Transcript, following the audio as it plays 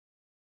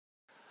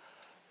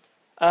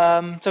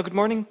So good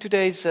morning.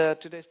 Today's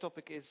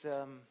topic is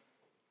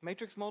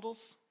matrix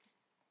models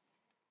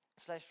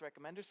 /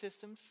 recommender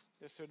systems.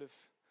 They're sort of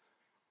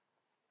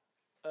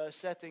a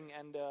setting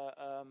and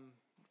a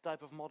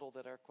type of model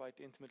that are quite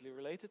intimately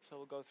related. So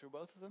we'll go through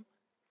both of them.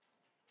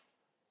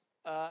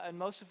 And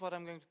most of what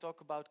I'm going to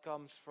talk about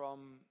comes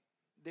from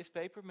this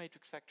paper,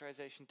 Matrix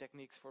Factorization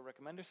Techniques for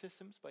Recommender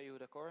Systems by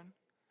Yehuda Koren,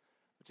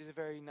 which is a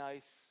very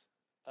nice,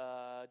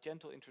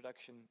 gentle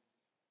introduction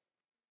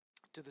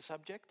to the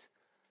subject.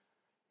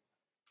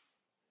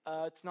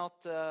 It's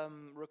not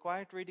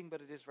required reading,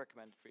 but it is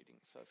recommended reading.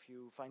 So if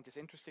you find this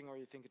interesting or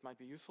you think it might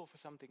be useful for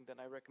something, then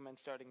I recommend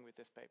starting with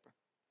this paper.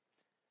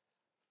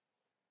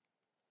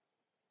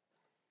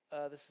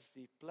 This is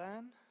the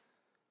plan.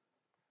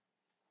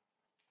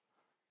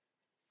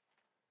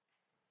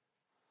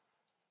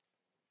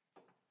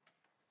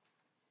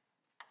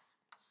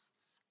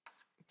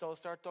 So I'll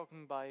start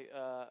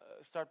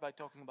by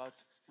talking about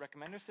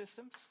recommender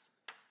systems.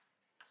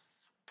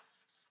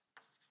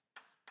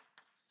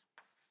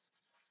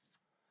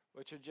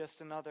 Which are just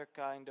another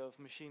kind of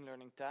machine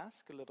learning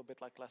task, a little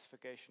bit like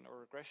classification or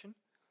regression.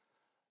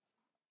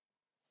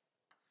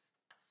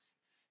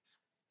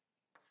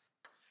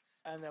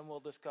 And then we'll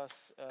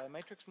discuss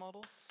matrix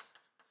models.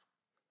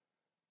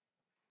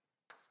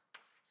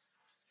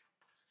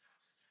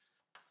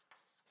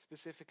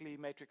 Specifically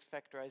matrix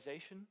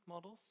factorization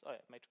models. Oh yeah,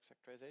 matrix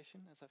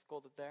factorization, as I've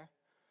called it there.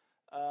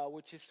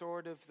 Which is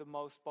sort of the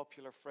most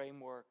popular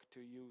framework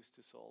to use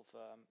to solve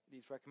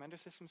these recommender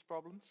systems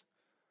problems.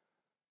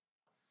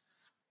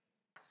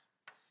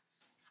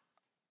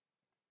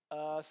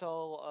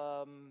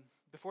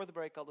 Before the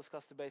break, I'll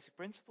discuss the basic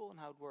principle and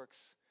how it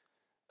works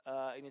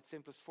in its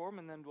simplest form,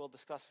 and then we'll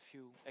discuss a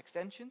few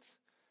extensions,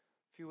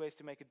 a few ways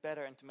to make it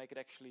better and to make it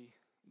actually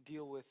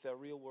deal with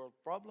real-world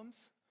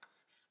problems,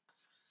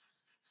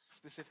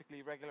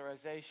 specifically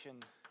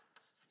regularization,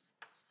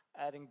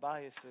 adding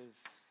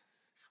biases,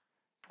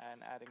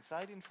 and adding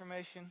side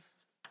information.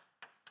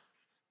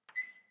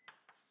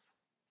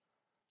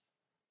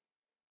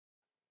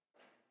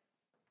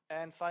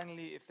 And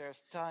finally, if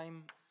there's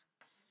time,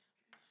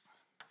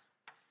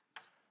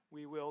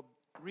 we will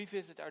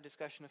revisit our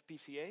discussion of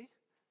PCA,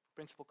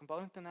 principal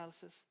component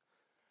analysis,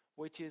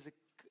 which is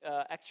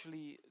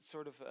actually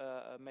sort of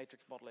a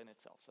matrix model in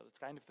itself. So it's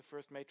kind of the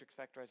first matrix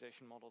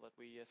factorization model that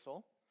we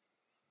saw.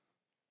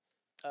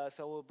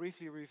 So we'll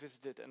briefly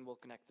revisit it and we'll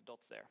connect the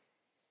dots there.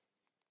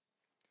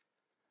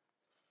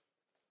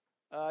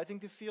 I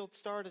think the field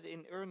started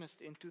in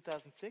earnest in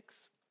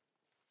 2006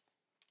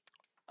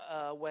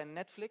 when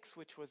Netflix,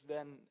 which was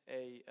then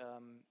a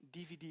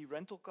DVD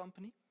rental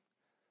company,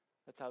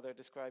 that's how they're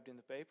described in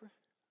the paper.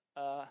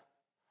 I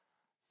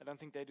don't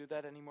think they do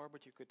that anymore,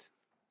 but you could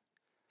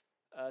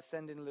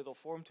send in a little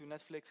form to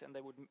Netflix and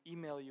they would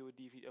email you a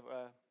DVD,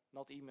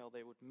 not email,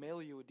 they would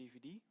mail you a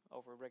DVD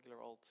over regular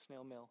old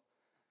snail mail.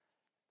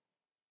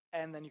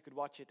 And then you could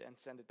watch it and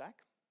send it back.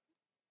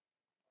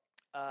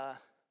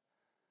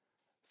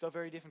 So a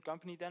very different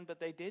company then, but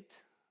they did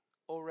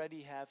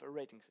already have a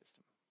rating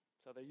system.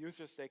 So their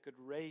users, they could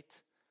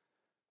rate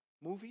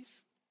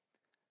movies,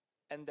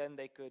 and then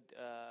they could,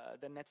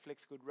 then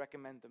Netflix could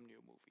recommend them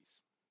new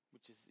movies,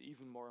 which is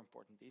even more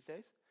important these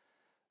days.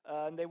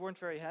 And they weren't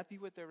very happy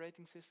with their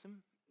rating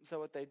system. So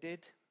what they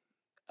did,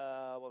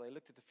 well, they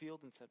looked at the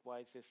field and said, why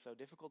is this so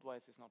difficult? Why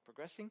is this not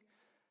progressing?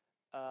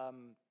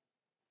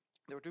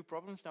 There were two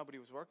problems. Nobody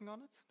was working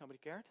on it. Nobody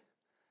cared.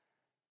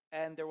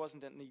 And there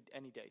wasn't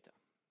any data.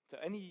 So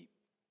any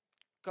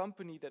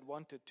company that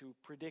wanted to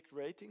predict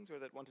ratings or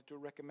that wanted to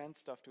recommend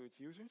stuff to its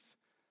users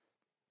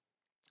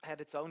had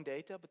its own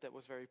data, but that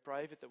was very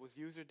private. That was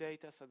user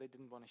data, so they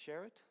didn't want to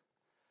share it.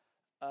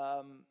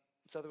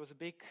 So there was a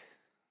big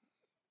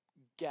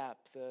gap.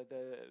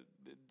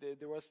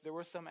 There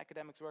were some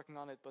academics working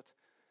on it, but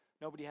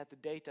nobody had the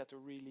data to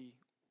really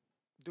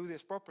do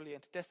this properly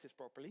and to test this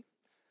properly.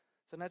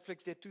 So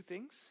Netflix did two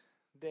things.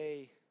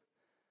 They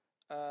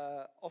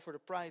offered a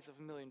prize of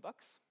 $1 million.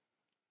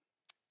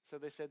 So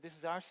they said, this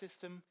is our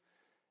system.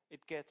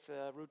 It gets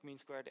a root mean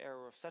squared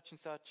error of such and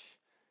such.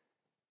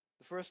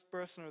 The first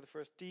person or the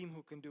first team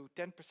who can do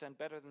 10%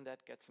 better than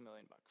that gets $1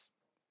 million.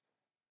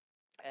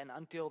 And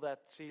until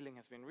that ceiling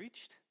has been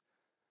reached,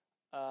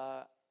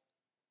 the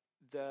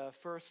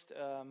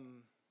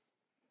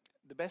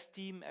best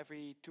team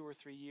every 2 or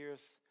 3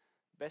 years,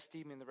 best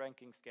team in the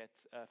rankings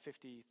gets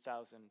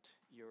 50,000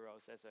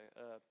 euros as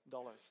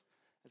dollars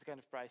as a kind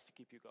of prize to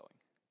keep you going.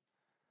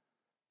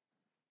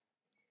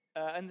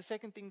 And the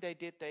second thing they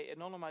did, they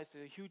anonymized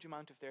a huge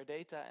amount of their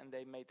data and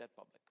they made that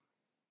public.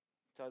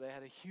 So they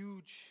had a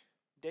huge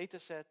data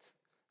set,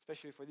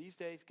 especially for these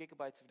days,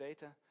 gigabytes of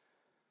data,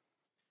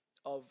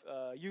 of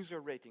user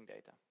rating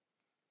data.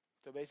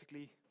 So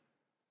basically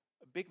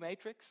a big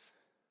matrix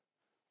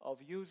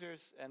of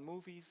users and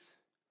movies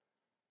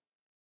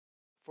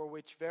for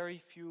which very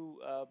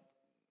few,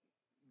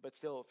 but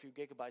still a few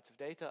gigabytes of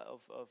data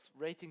of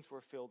ratings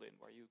were filled in,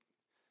 where you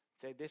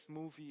say this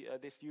movie,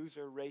 this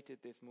user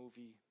rated this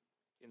movie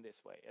in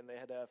this way. And they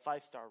had a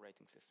 5-star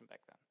rating system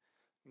back then.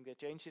 I think they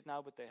changed it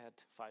now, but they had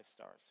 5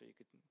 stars. So you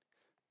could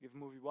give a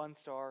movie 1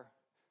 star,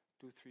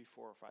 2, 3,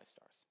 4, or 5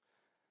 stars.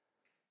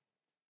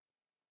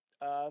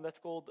 That's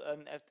called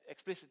an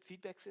explicit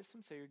feedback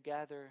system. So you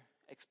gather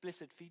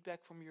explicit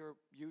feedback from your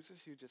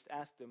users. You just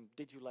ask them,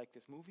 did you like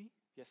this movie?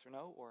 Yes or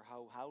no? Or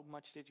how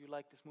much did you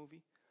like this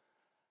movie?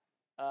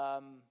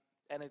 And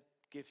it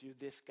gives you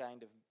this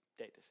kind of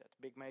data set.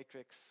 Big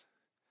matrix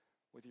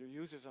with your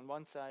users on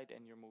one side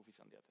and your movies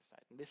on the other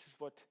side. And this is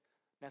what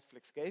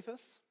Netflix gave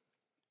us,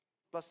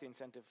 plus the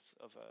incentives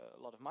of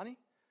a lot of money.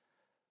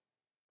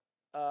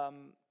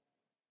 And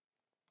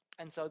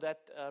so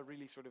that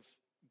really sort of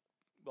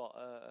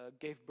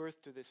gave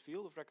birth to this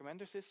field of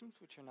recommender systems,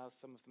 which are now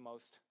some of the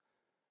most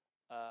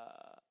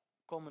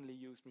commonly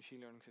used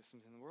machine learning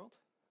systems in the world.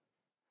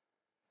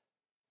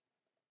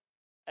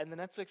 And the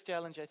Netflix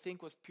challenge, I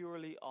think, was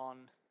purely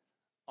on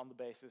the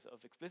basis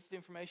of explicit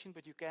information,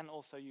 but you can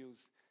also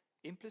use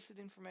implicit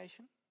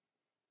information.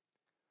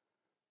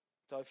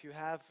 So if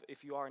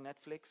you are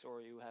Netflix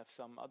or you have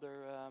some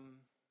other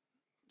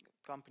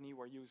company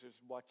where users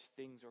watch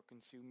things or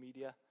consume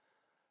media,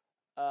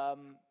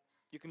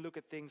 you can look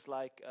at things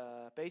like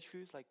page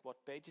views, like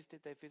what pages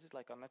did they visit.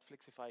 Like on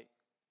Netflix, if I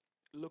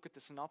look at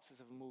the synopsis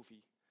of a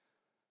movie,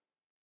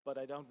 but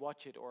I don't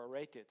watch it or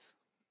rate it,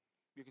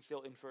 you can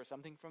still infer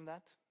something from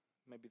that.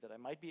 Maybe that I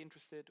might be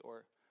interested,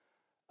 or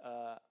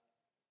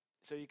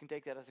so you can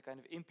take that as a kind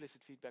of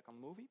implicit feedback on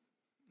the movie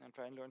and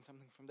try and learn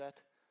something from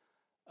that.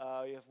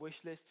 You have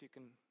wish lists. You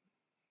can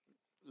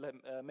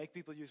make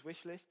people use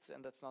wish lists,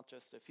 and that's not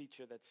just a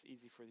feature that's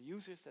easy for the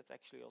users. That's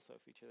actually also a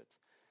feature that's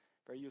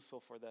very useful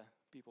for the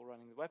people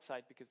running the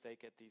website, because they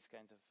get these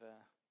kinds of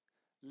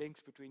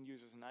links between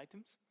users and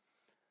items.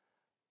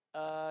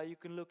 You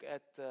can look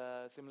at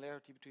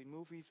similarity between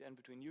movies and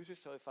between users.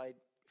 So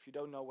if you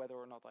don't know whether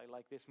or not I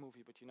like this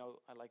movie, but you know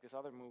I like this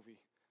other movie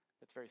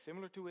that's very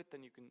similar to it,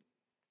 then you can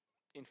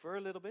infer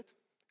a little bit.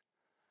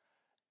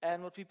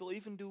 And what people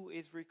even do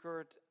is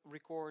record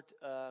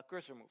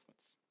cursor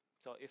movements.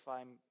 So if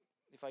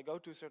I go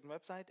to a certain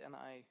website and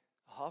I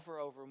hover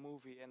over a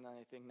movie and then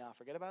I think, nah,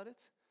 forget about it.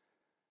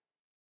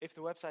 If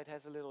the website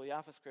has a little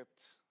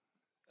JavaScript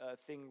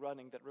thing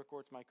running that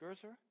records my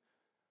cursor,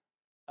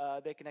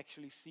 they can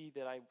actually see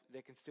that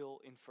they can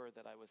still infer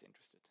that I was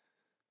interested.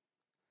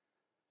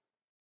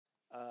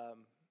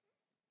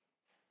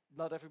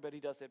 Not everybody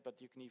does it,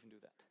 but you can even do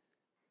that.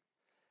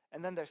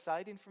 And then there's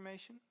side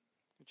information,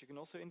 which you can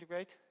also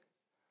integrate,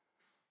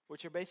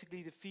 which are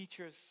basically the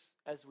features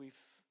as we've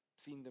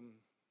seen them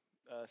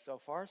so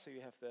far. So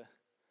you have the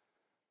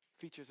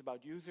features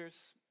about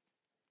users.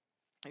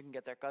 You can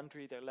get their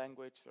country, their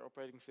language, their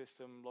operating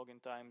system,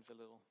 login times, a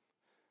little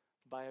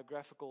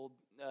biographical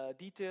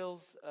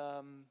details.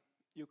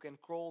 You can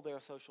crawl their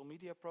social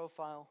media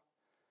profile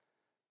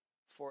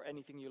for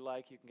anything you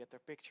like. You can get their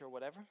picture,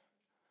 whatever.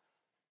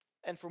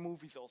 And for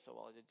movies also,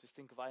 well, just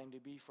think of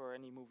IMDb. For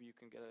any movie, you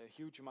can get a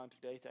huge amount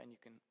of data, and you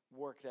can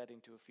work that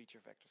into a feature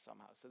vector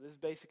somehow. So this is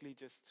basically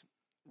just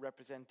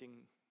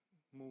representing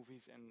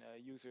movies and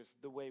users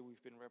the way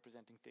we've been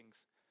representing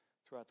things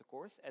throughout the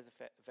course as a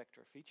vector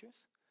of features.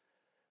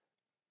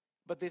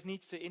 But this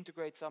needs to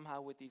integrate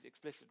somehow with these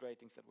explicit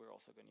ratings that we're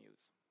also going to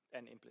use,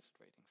 and implicit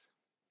ratings.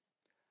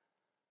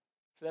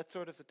 So that's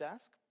sort of the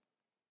task.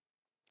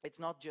 It's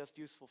not just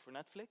useful for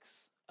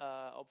Netflix.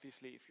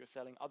 Obviously, if you're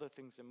selling other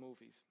things than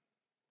movies,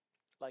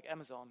 like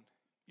Amazon,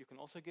 you can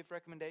also give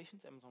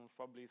recommendations. Amazon was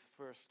probably the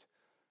first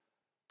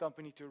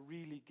company to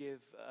really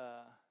give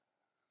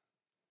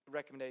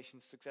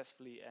recommendations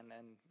successfully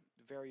and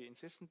very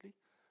insistently.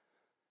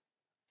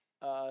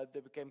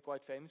 They became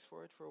quite famous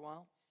for it for a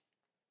while.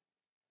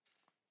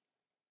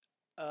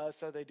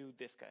 So they do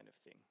this kind of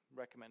thing,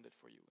 recommended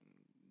for you.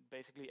 And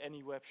basically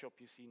any web shop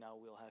you see now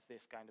will have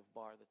this kind of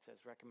bar that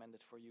says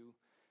recommended for you.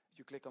 If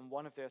you click on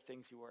one of their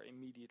things, you are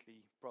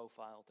immediately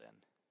profiled and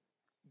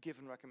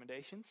given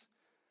recommendations.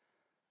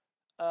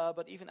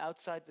 But even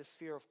outside the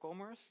sphere of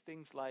commerce,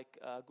 things like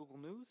Google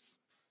News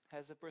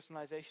has a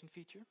personalization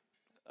feature,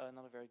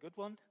 not a very good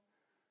one.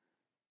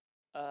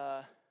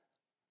 But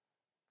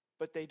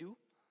they do.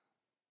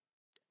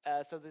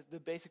 So the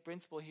basic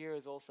principle here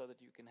is also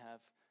that you can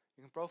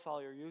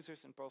profile your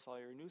users and profile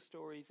your news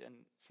stories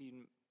and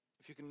see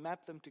if you can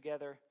map them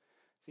together,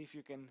 see if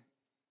you can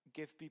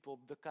give people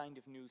the kind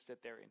of news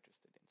that they're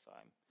interested in. So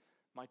I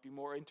might be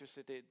more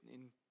interested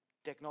in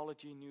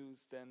technology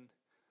news than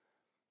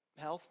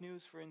health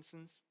news, for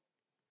instance.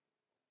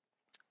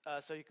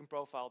 So you can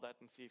profile that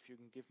and see if you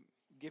can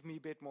give me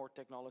a bit more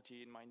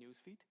technology in my news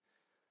feed.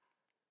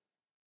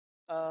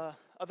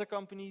 Other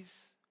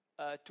companies,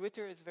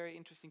 Twitter is a very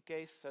interesting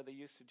case. So they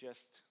used to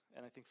just,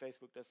 and I think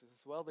Facebook does this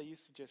as well, they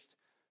used to just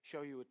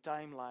show you a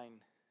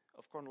timeline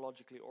of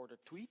chronologically ordered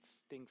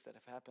tweets, things that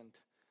have happened,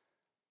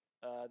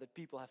 that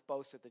people have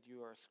posted that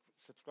you are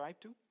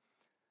subscribed to.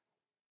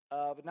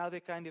 But now they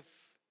kind of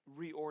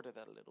reorder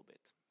that a little bit.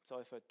 So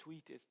if a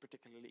tweet is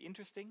particularly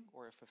interesting,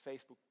 or if a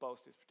Facebook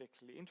post is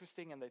particularly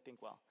interesting, and they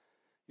think, well,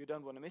 you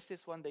don't want to miss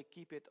this one, they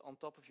keep it on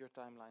top of your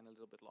timeline a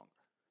little bit longer.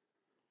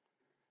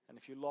 And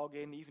if you log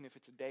in, even if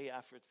it's a day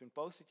after it's been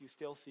posted, you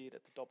still see it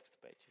at the top of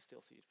the page. You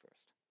still see it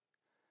first.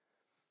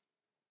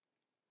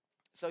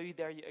 So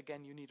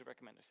again, you need a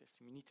recommender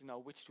system. You need to know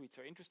which tweets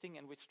are interesting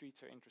and which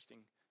tweets are interesting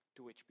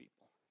to which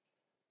people.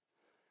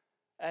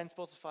 And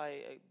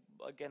Spotify,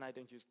 again, I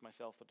don't use it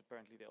myself, but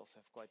apparently they also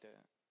have quite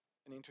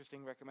an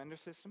interesting recommender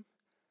system.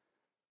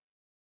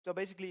 So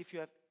basically, if you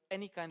have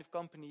any kind of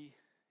company,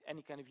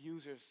 any kind of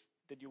users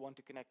that you want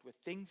to connect with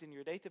things in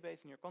your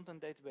database, in your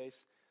content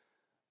database,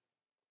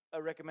 a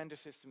recommender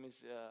system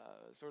is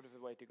sort of the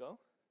way to go.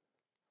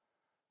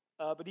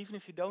 But even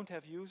if you don't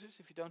have users,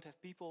 if you don't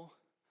have people,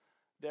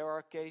 there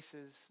are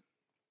cases,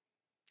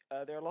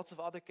 there are lots of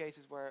other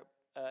cases where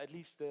at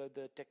least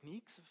the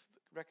techniques of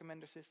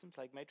recommender systems,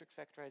 like matrix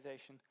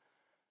factorization,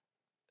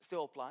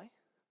 still apply.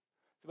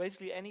 So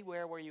basically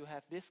anywhere where you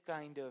have this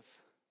kind of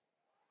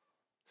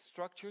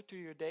structure to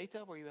your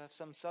data, where you have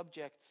some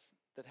subjects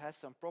that has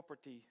some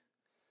property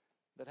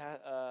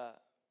that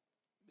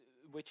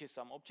which is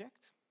some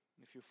object.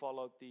 If you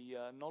followed the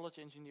knowledge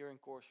engineering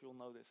course, you'll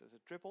know this as a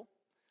triple.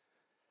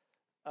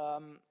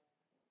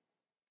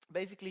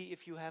 Basically,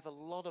 if you have a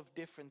lot of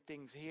different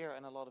things here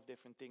and a lot of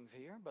different things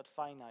here, but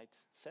finite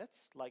sets,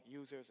 like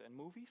users and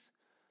movies,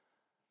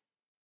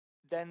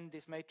 then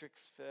this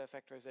matrix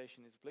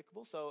factorization is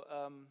applicable. So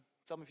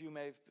some of you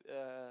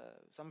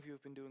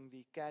have been doing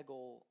the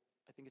Kaggle,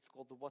 I think it's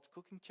called the What's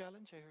Cooking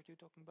Challenge. I heard you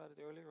talking about it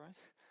earlier, right?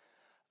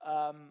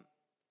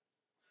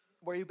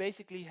 Where you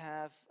basically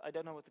have, I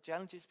don't know what the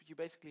challenge is, but you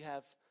basically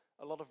have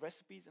a lot of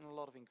recipes and a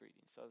lot of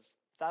ingredients. So there's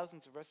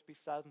thousands of recipes,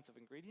 thousands of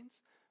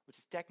ingredients, which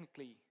is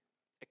technically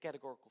a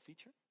categorical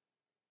feature,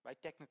 right?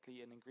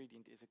 Technically an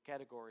ingredient is a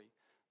category,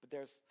 but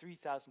there's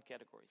 3,000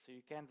 categories. So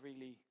you can't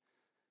really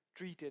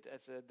treat it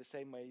as the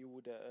same way you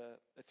would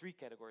a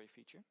 3-category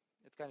feature.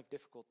 It's kind of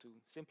difficult to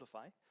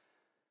simplify.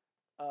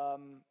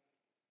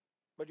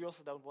 But you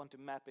also don't want to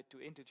map it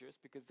to integers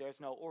because there's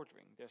no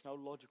ordering. There's no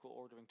logical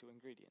ordering to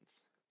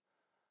ingredients.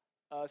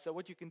 So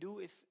what you can do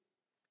is,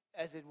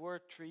 as it were,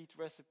 treat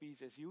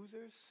recipes as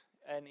users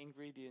and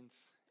ingredients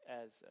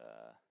as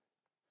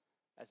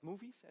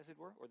movies, as it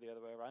were, or the other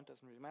way around,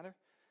 doesn't really matter,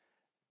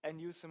 and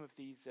use some of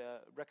these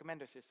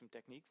recommender system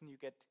techniques, and you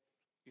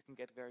can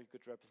get very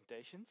good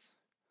representations.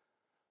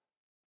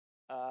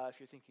 If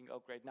you're thinking,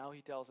 oh great, now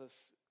he tells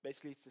us,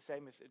 basically it's the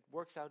same as, it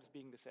works out as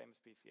being the same as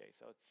PCA,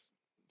 so it's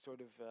sort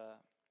of,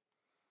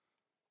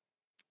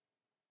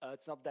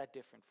 it's not that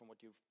different from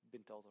what you've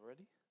been told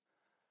already.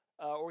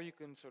 Or you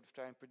can sort of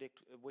try and predict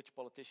which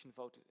politician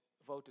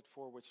voted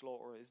for which law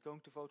or is going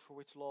to vote for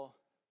which law.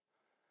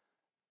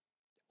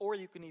 Or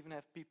you can even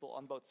have people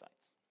on both sides.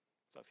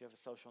 So if you have a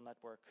social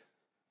network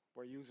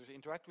where users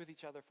interact with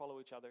each other, follow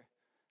each other,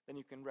 then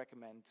you can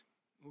recommend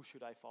who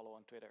should I follow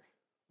on Twitter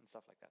and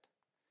stuff like that.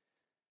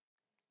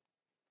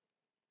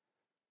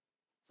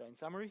 So in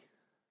summary,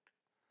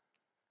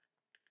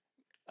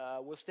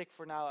 we'll stick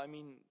for now, I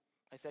mean,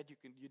 I said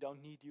you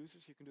don't need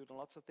users, you can do it on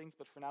lots of things,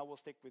 but for now we'll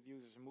stick with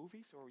users and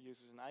movies or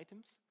users and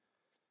items.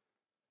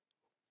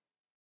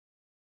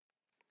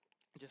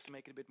 Just to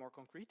make it a bit more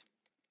concrete.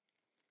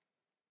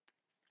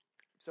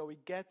 So we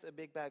get a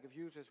big bag of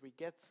users, we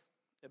get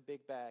a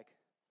big bag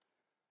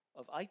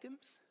of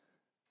items,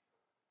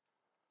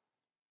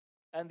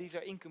 and these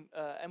are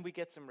and we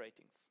get some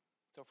ratings.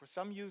 So for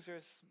some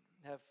users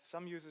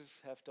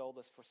have told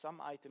us for some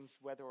items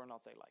whether or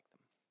not they like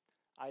them.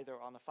 Either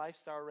on a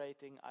 5-star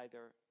rating,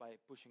 either by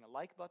pushing a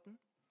like button,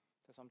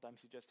 so sometimes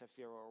you just have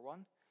 0 or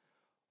 1,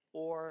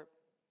 or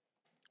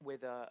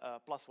with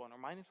a +1 or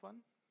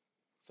 -1,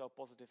 so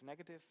positive,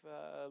 negative,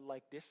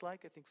 like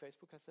dislike, I think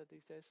Facebook has that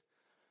these days.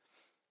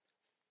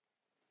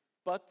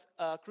 But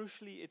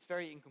crucially, it's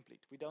very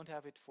incomplete. We don't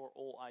have it for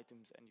all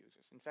items and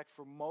users. In fact,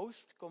 for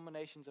most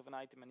combinations of an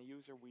item and a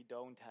user, we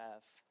don't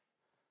have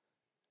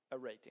a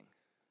rating.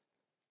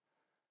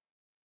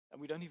 And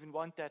we don't even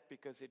want that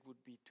because it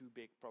would be too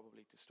big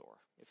probably to store.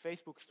 If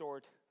Facebook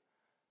stored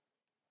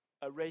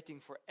a rating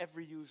for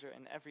every user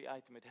and every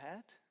item it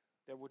had,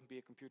 there wouldn't be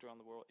a computer in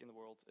the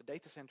world, a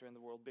data center in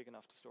the world big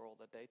enough to store all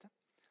that data.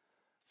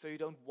 So you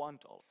don't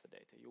want all of the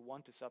data. You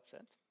want a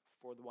subset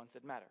for the ones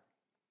that matter.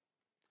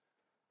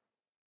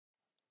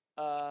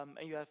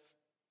 And you have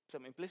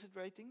some implicit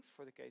ratings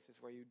for the cases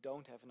where you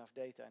don't have enough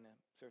data in a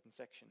certain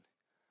section.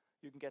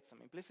 You can get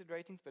some implicit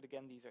ratings, but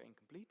again, these are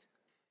incomplete.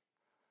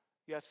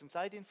 You have some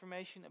side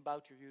information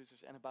about your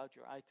users and about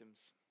your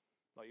items.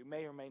 Well, you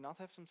may or may not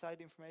have some side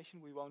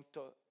information. We won't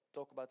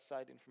talk about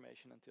side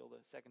information until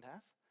the second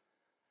half.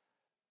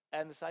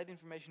 And the side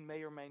information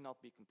may or may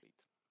not be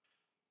complete.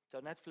 So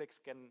Netflix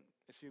can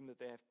assume that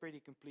they have pretty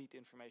complete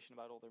information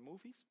about all their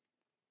movies,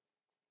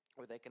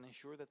 or they can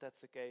ensure that that's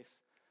the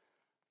case.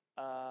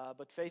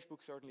 But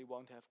Facebook certainly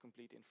won't have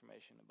complete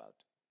information about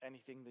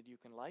anything that you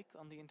can like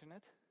on the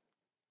internet.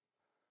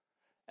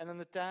 And then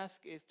the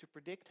task is to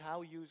predict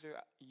how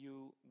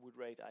you would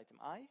rate item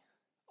I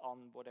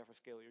on whatever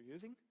scale you're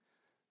using.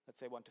 Let's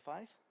say 1 to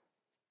 5.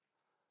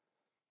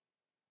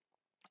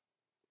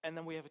 And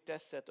then we have a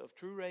test set of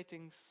true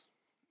ratings,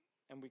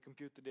 and we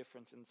compute the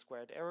difference in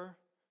squared error.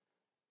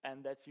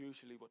 And that's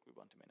usually what we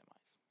want to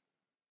minimize.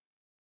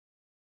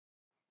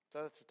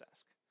 So that's the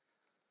task.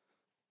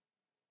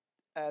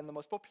 And the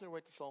most popular way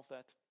to solve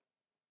that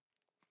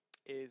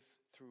is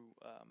through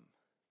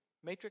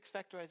matrix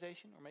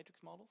factorization or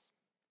matrix models.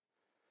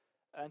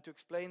 And to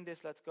explain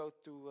this, let's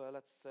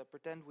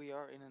pretend we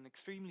are in an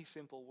extremely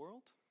simple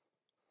world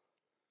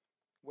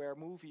where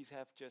movies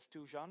have just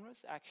two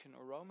genres, action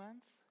or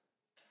romance,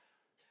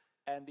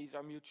 and these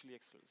are mutually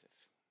exclusive.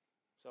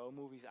 So a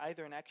movie is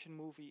either an action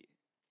movie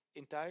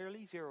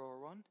entirely, 0 or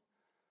 1,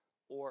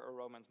 or a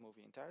romance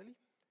movie entirely.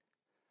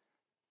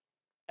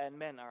 And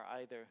men are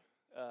either,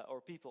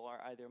 or people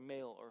are either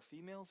male or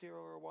female, 0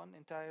 or 1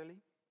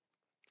 entirely.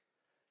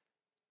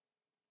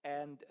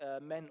 And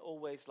men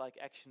always like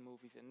action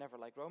movies and never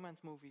like romance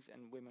movies,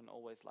 and women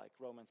always like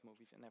romance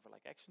movies and never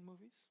like action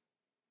movies.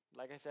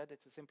 Like I said,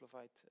 it's a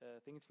simplified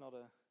thing. It's not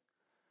a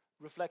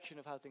reflection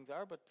of how things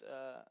are, but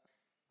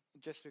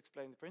just to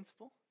explain the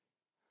principle.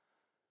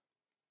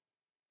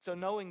 So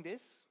knowing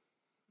this,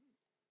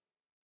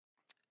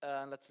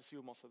 let's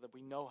assume also that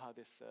we know how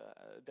this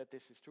that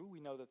this is true.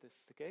 We know that this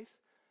is the case.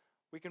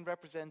 We can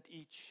represent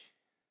each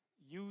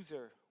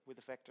user with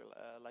a vector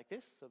like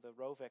this, so the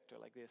row vector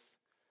like this,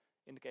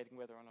 indicating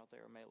whether or not they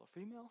are male or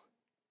female.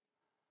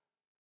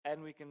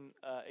 And we can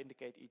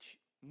indicate each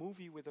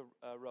movie with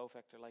a row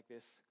vector like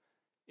this,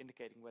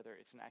 indicating whether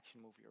it's an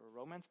action movie or a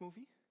romance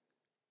movie.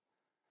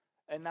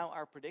 And now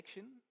our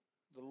prediction,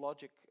 the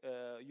logic,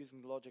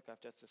 using the logic I've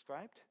just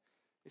described,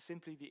 is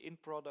simply the in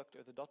product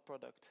or the dot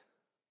product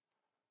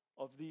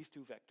of these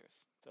two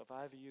vectors. So if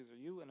I have a user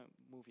U and a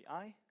movie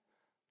I,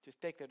 just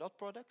take their dot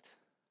product,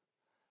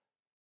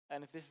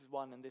 and if this is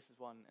 1 and this is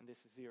 1 and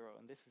this is 0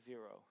 and this is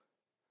 0,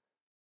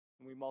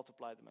 and we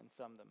multiply them and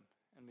sum them,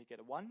 and we get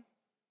a 1.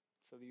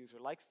 So the user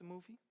likes the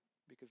movie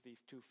because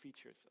these two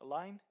features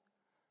align.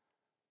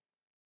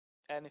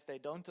 And if they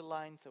don't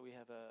align, so we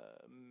have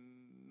a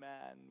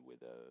man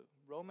with a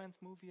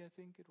romance movie, I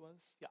think it was,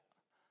 yeah,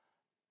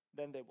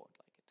 then they won't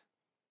like it.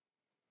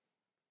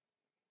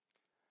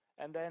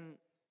 And then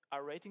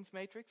our ratings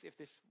matrix, if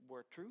this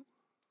were true,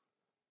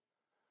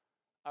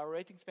 our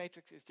ratings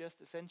matrix is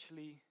just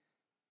essentially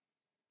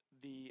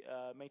the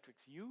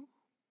matrix U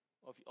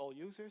of all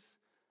users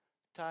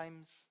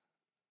times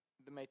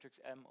the matrix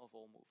M of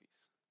all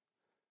movies.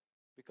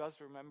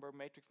 Because remember,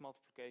 matrix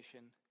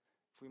multiplication,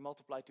 if we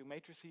multiply two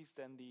matrices,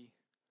 then the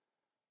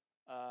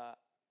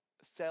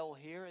cell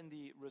here in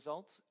the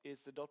result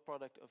is the dot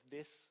product of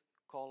this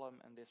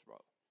column and this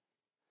row.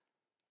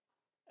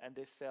 And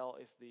this cell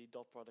is the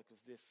dot product of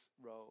this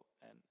row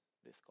and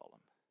this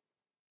column.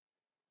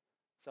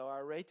 So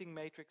our rating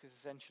matrix is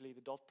essentially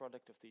the dot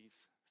product of these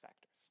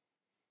factors.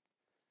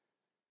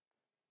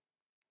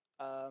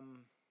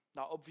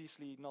 Now,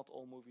 obviously, not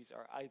all movies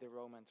are either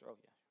romance or, oh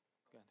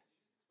yeah,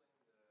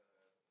 go ahead.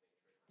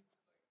 Yeah.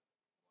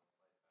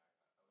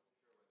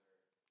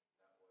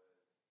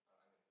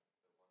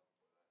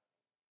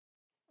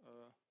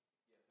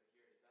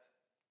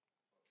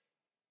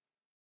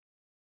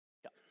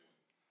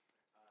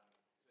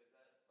 So is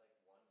that like one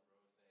row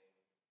saying we have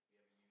a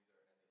user and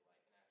they like an action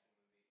movie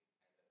and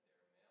that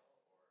they're male,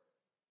 or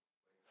what exactly?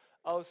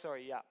 Oh,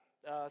 sorry, yeah.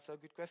 So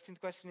good question. The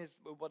question is,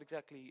 what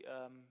exactly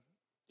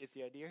is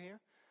the idea here?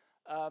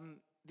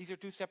 These are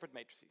two separate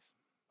matrices.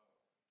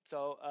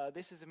 So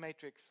this is a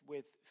matrix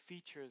with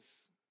features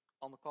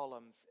on the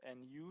columns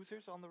and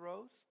users on the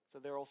rows. So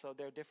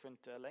they're different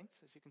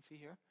lengths, as you can see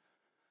here.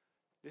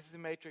 This is a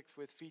matrix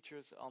with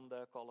features on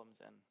the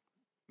columns and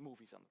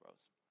movies on the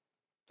rows.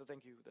 So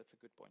thank you, that's a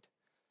good point.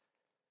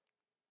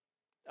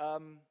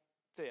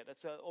 So yeah,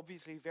 that's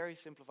obviously a very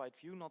simplified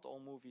view. Not all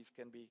movies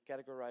can be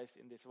categorized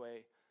in this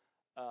way.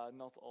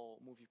 Not all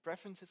movie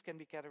preferences can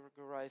be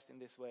categorized in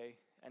this way.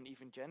 And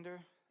even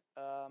gender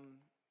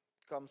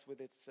comes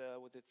with its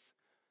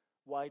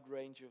wide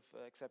range of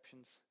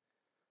exceptions.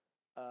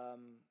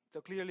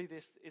 So clearly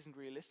this isn't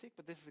realistic,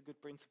 but this is a good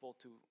principle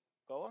to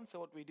go on. So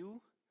what we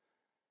do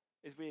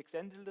is we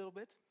extend it a little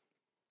bit.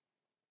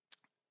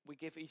 We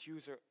give each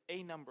user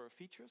a number of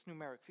features,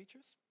 numeric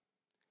features,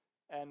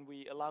 and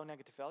we allow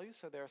negative values,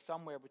 so they are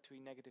somewhere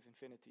between negative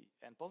infinity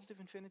and positive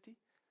infinity.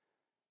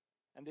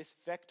 And this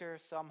vector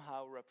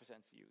somehow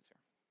represents the user.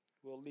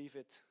 We'll leave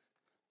it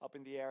up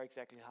in the air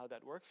exactly how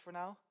that works for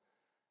now.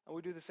 And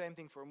we do the same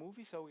thing for a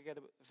movie, so we get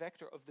a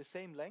vector of the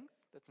same length,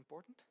 that's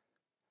important,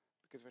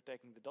 because we're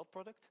taking the dot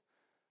product,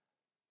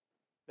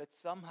 that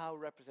somehow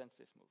represents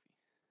this movie.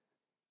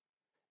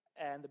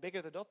 And the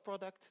bigger the dot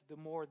product, the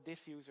more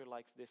this user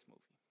likes this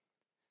movie.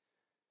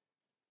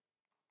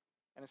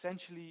 And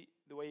essentially,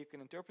 the way you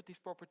can interpret these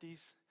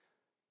properties,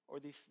 or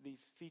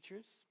these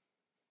features,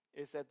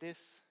 is that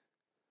this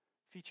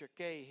feature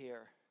K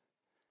here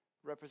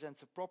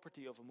represents a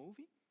property of a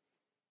movie.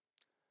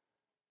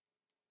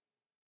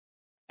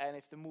 And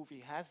if the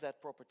movie has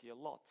that property a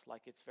lot,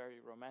 like it's very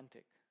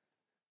romantic,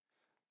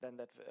 then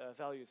that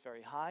value is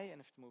very high.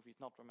 And if the movie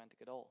is not romantic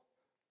at all,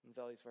 then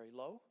the value is very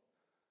low.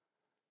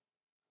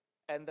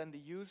 And then the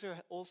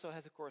user also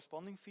has a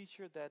corresponding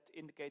feature that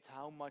indicates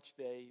how much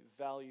they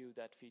value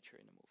that feature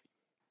in the movie.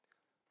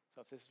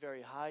 So if this is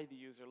very high, the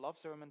user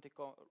loves romantic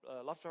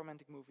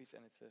movies,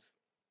 and if the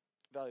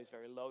value is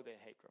very low, they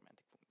hate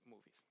romantic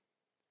movies.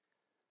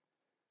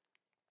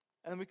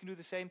 And then we can do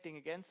the same thing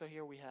again. So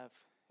here we have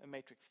a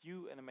matrix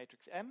U and a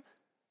matrix M.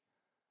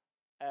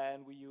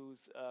 And we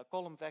use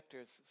column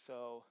vectors.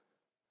 So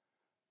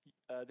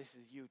this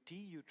is UT,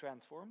 U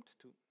transformed,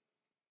 to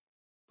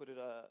put it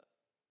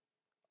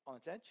on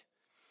its edge.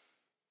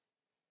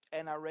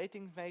 And our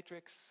rating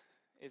matrix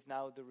is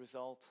now the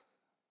result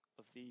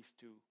of these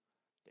two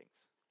things.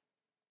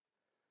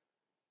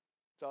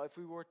 So if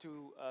we were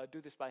to do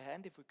this by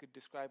hand, if we could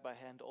describe by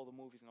hand all the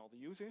movies and all the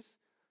users,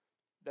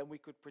 then we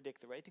could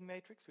predict the rating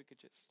matrix. We could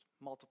just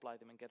multiply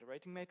them and get a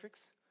rating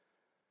matrix.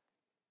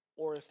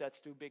 Or if that's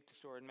too big to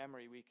store in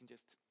memory, we can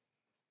just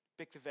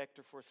pick the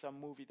vector for some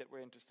movie that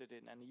we're interested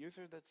in and a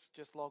user that's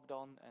just logged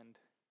on and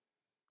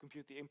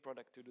compute the in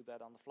product to do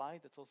that on the fly.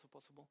 That's also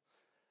possible.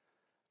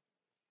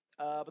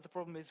 But the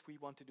problem is we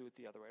want to do it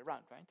the other way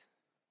around, right?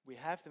 We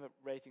have the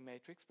rating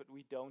matrix, but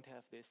we don't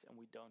have this and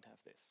we don't have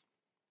this.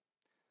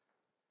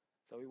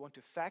 So we want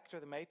to factor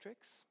the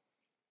matrix.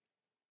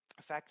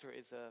 A factor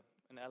is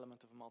an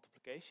element of a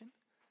multiplication.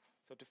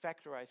 So to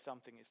factorize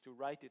something is to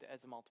write it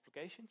as a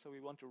multiplication. So we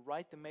want to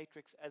write the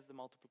matrix as the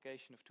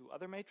multiplication of two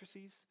other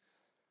matrices,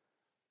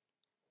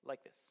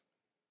 like this.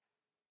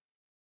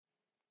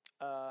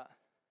 Now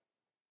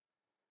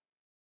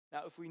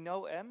if we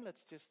know M,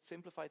 let's just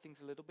simplify things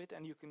a little bit,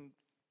 and you can,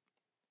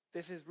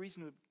 this is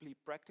reasonably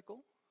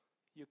practical.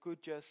 You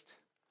could just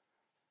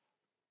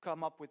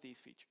come up with these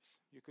features.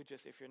 You could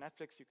just, if you're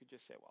Netflix, you could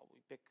just say, well,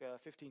 we pick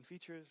 15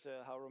 features,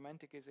 how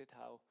romantic is it,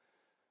 how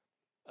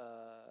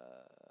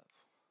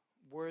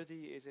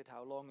worthy is it,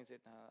 how long is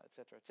it,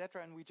 et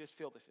cetera, and we just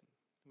fill this in.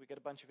 We get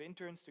a bunch of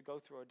interns to go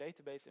through our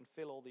database and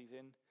fill all these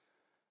in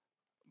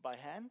by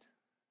hand,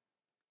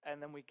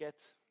 and then we get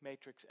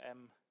matrix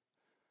M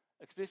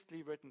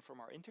explicitly written from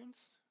our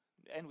interns,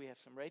 and we have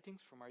some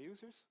ratings from our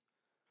users.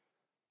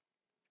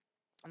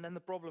 And then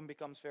the problem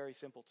becomes very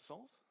simple to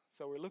solve.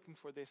 So we're looking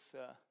for this,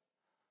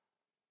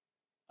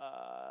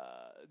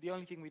 the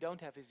only thing we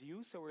don't have is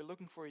U, so we're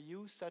looking for a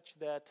U such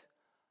that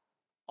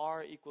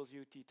R equals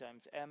UT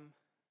times M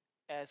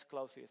as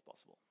closely as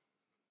possible.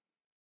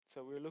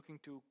 So we're looking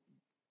to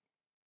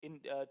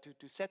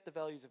set the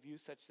values of U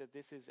such that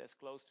this is as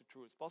close to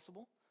true as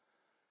possible.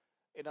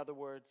 In other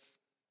words,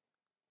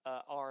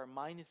 R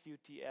minus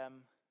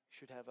UTM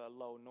should have a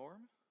low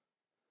norm.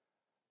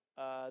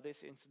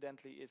 This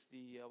incidentally is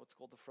the what's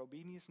called the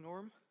Frobenius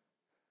norm,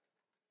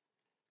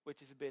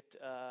 which is a bit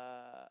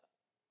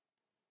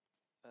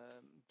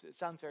it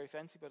sounds very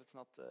fancy, but it's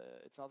not.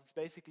 It's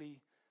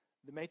basically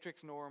the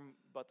matrix norm,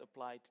 but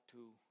applied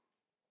to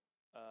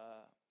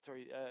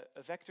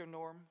a vector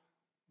norm,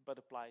 but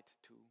applied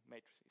to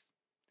matrices.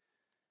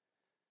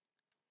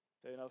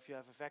 So you know, if you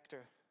have a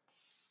vector,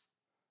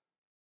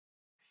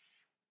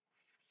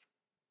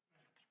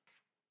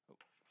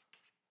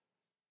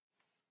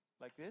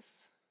 like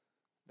this,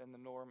 then the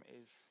norm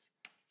is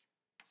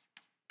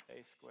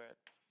a squared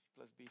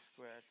plus b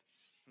squared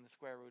and the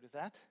square root of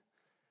that.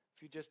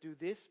 If you just do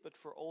this, but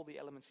for all the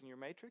elements in your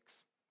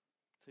matrix,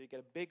 so you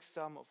get a big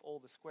sum of all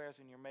the squares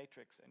in your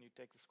matrix and you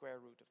take the square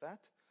root of that,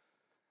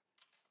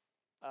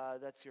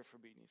 that's your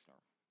Frobenius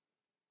norm.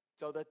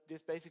 So that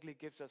this basically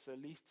gives us a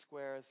least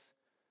squares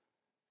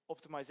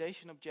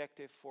optimization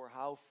objective for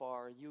how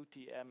far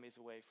UTM is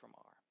away from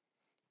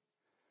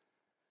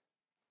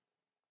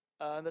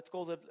R. That's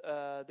called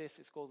this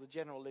is called the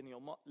general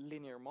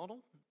linear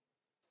model,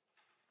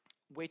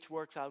 which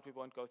works out. We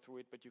won't go through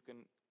it, but you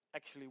can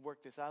actually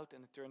work this out,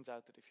 and it turns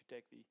out that if you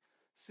take the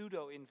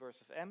pseudo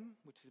inverse of M,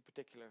 which is a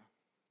particular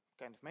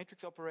kind of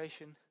matrix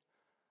operation,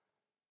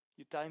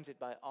 you times it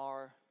by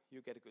R,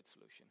 you get a good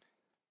solution.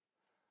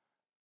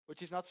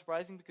 Which is not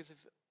surprising, because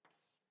if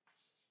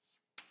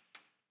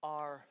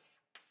R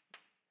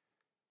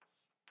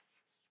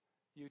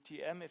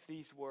UTM, if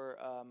these were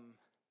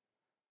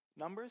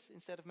numbers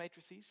instead of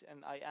matrices,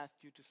 and I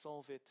asked you to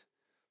solve it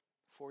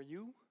for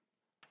U,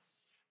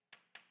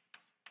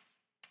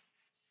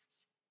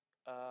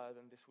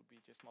 then this would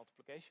be just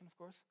multiplication, of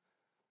course.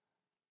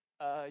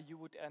 You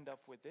would end up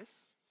with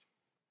this,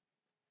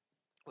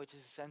 which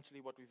is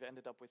essentially what we've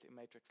ended up with in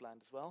matrix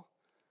land as well.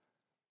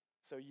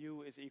 So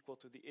U is equal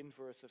to the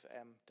inverse of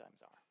M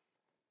times R.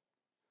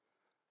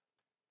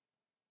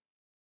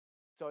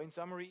 So in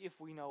summary, if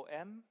we know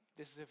M,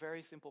 this is a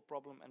very simple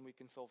problem and we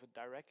can solve it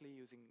directly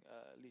using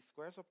least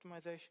squares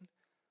optimization.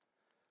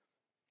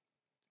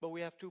 But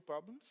we have two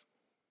problems.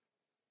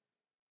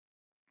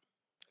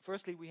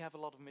 Firstly, we have a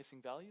lot of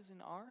missing values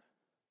in R.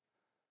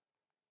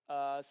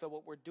 So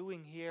what we're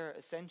doing here,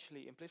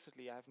 essentially,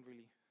 implicitly, I haven't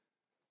really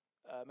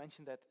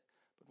mentioned that,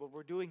 but what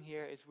we're doing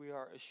here is we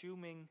are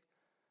assuming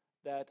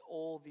that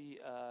all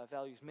the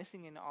values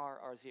missing in R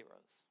are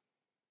zeros,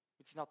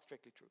 which is not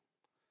strictly true,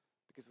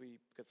 because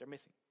they're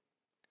missing.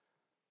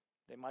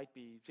 They might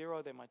be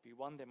 0, they might be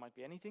 1, they might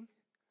be anything.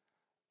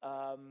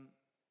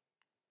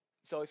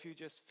 So if you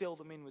just fill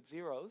them in with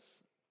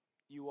zeros,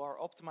 you are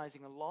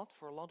optimizing a lot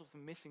for a lot of the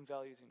missing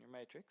values in your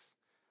matrix.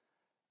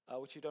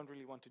 which you don't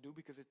really want to do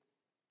because it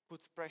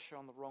puts pressure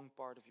on the wrong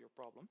part of your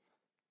problem.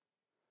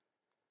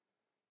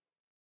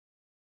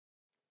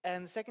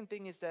 And the second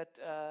thing is that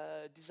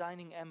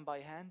designing M by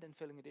hand and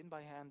filling it in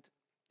by hand,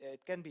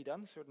 it can be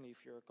done, certainly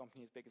if you're a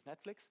company as big as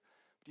Netflix,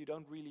 but you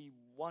don't really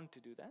want to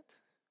do that.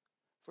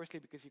 Firstly,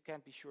 because you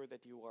can't be sure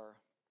that you are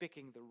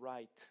picking the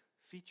right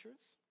features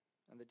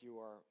and that you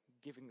are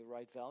giving the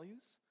right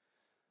values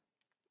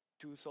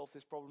to solve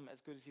this problem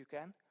as good as you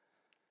can.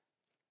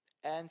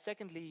 And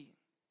secondly,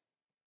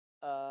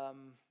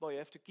 well, you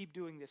have to keep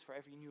doing this for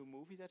every new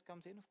movie that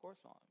comes in, of course.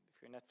 Well,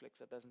 if you're Netflix,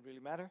 that doesn't really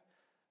matter.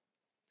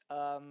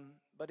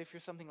 But if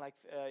you're something like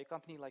a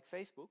company like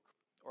Facebook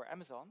or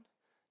Amazon,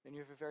 then you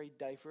have a very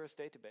diverse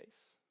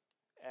database.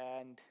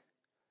 And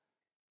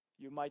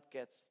you might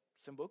get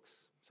some books.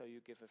 So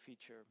you give a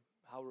feature,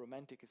 how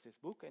romantic is this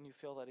book, and you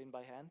fill that in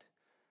by hand.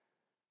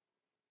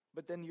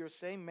 But then your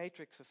same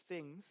matrix of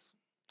things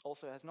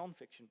also has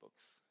non-fiction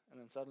books. And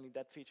then suddenly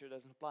that feature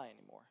doesn't apply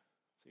anymore.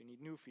 So you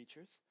need new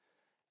features.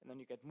 And then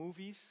you get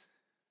movies,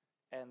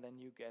 and then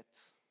you get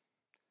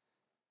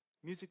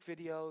music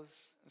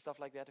videos and stuff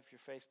like that. If you're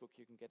Facebook,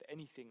 you can get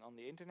anything on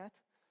the internet.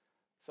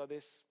 So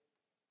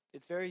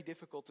it's very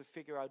difficult to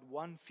figure out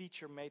one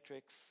feature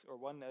matrix or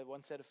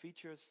one set of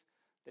features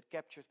that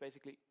captures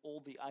basically all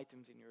the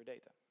items in your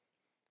data.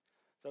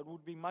 So it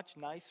would be much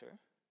nicer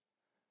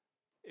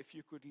if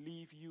you could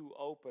leave U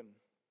open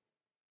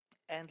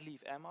and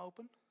leave M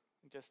open,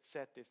 and just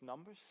set these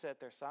numbers, set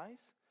their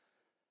size,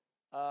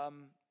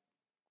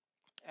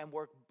 and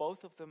work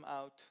both of them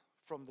out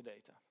from the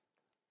data.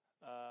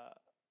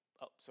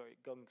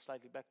 Going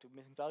slightly back to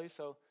missing values.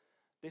 So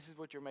this is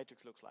what your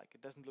matrix looks like.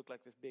 It doesn't look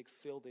like this big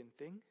filled-in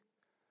thing.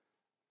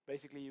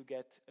 Basically, you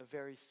get a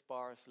very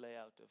sparse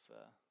layout of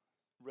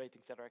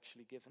ratings that are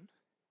actually given.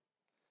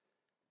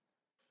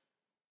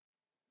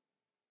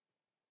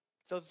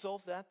 So to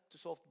solve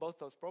both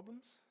those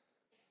problems,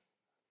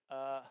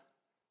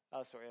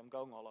 sorry, I'm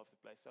going all over the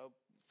place. So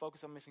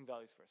focus on missing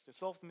values first. To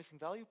solve the missing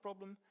value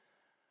problem,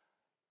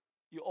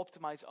 you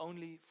optimize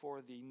only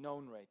for the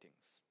known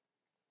ratings.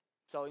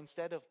 So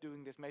instead of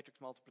doing this matrix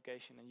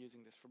multiplication and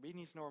using this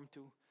Frobenius norm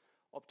to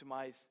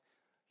optimize,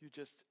 you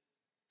just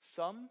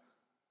sum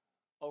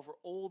over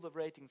all the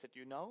ratings that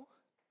you know.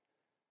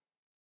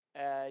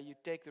 You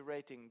take the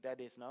rating that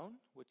is known,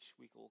 which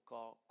we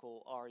call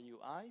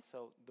RUI,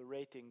 so the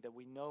rating that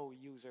we know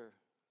user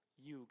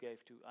U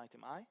gave to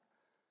item I.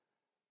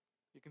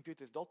 You compute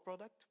this dot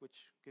product,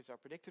 which gives our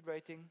predicted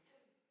rating.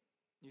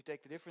 You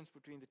take the difference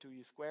between the two,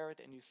 you square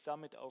it, and you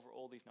sum it over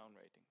all these known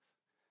ratings.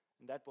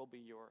 And that will be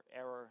your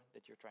error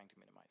that you're trying to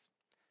minimize.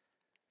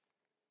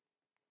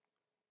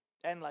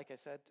 And like I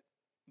said,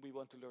 we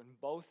want to learn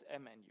both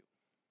M and U.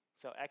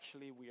 So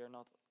actually, we are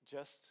not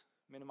just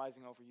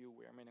minimizing over U,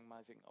 we are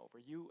minimizing over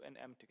U and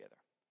M together.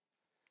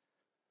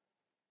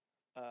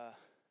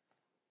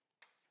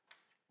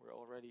 We're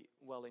already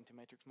well into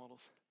matrix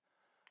models.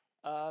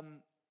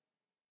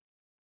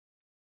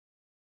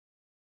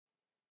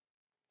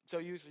 So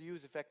user U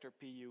is a vector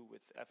PU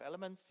with F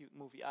elements,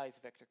 movie I is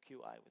a vector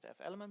QI with F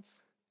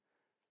elements,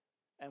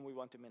 and we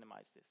want to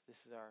minimize this.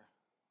 This is our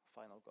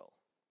final goal.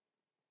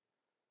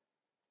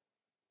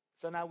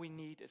 So now we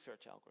need a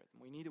search algorithm.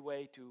 We need a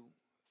way to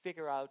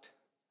figure out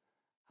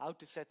how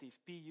to set these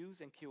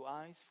PUs and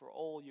QIs for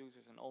all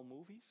users and all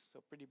movies,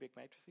 so pretty big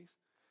matrices,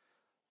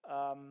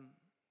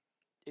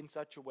 in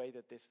such a way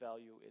that this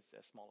value is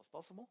as small as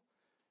possible.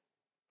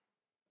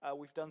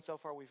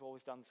 We've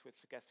always done this with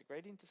stochastic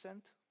gradient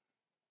descent,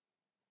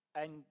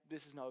 and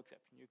this is no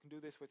exception. You can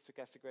do this with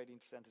stochastic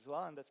gradient descent as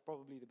well, and that's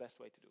probably the best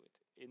way to do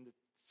it, in the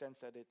sense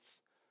that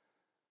it's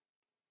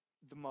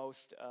the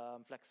most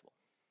flexible.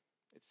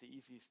 It's the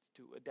easiest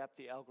to adapt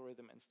the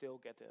algorithm and still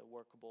get a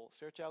workable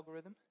search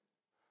algorithm.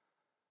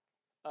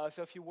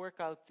 So if you work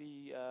out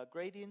the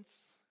gradients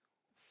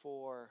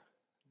for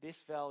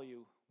this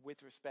value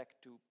with respect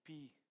to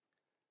P,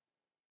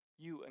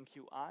 U, and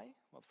QI,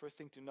 well, first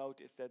thing to note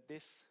is that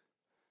this,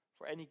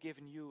 for any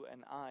given U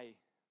and I,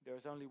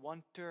 there's only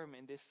one term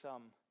in this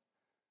sum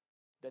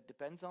that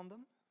depends on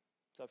them.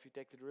 So if you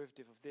take the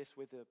derivative of this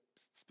with a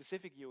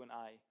specific U and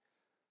I,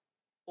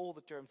 all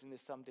the terms in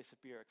this sum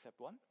disappear except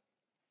one,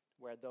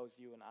 where those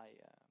U and I,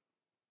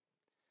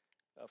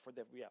 for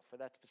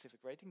that specific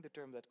rating, the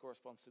term that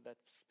corresponds to that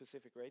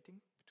specific rating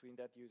between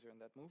that user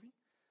and that movie.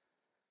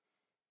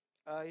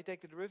 You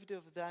take the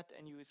derivative of that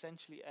and you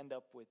essentially end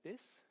up with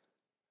this.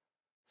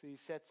 So you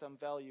set some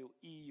value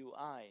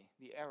EUI,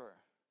 the error,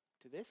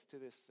 to this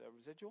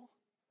residual.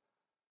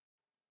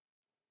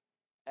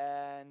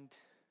 And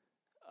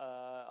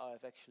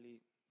I've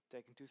actually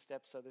taken two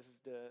steps. So this is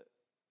the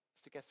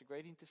stochastic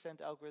gradient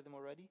descent algorithm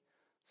already.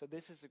 So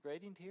this is the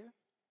gradient here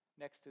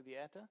next to the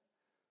eta.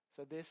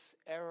 So this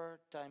error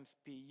times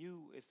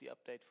PU is the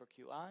update for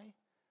QI,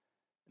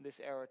 and this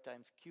error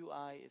times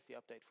QI is the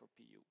update for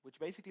PU, which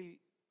basically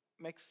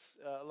makes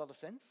a lot of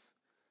sense.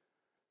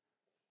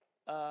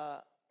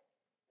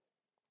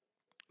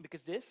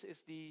 Because this is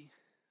the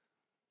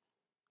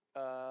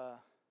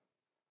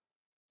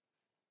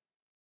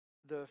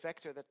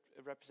vector that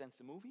represents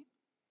the movie.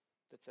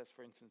 that says,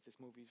 for instance, this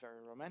movie is very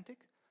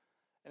romantic.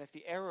 And if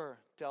the error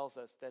tells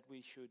us that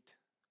we should,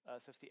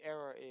 so if the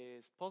error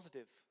is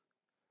positive,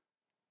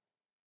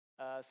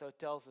 so it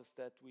tells us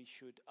that we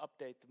should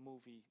update the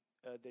movie,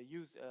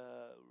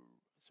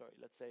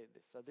 let's say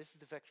this. So this is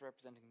the vector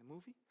representing the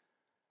movie.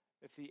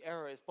 If the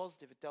error is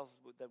positive, it tells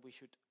us that we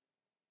should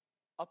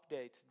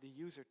update the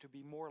user to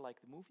be more like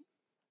the movie,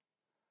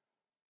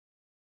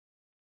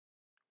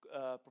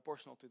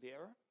 proportional to the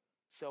error.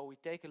 So we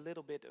take a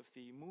little bit of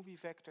the movie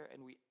vector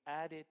and we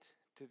add it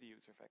to the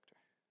user vector.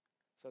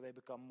 So they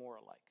become more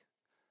alike.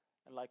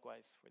 And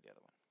likewise for the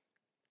other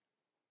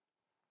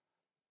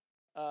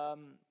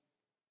one.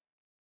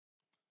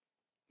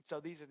 So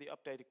these are the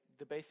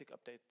basic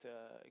update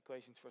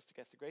equations for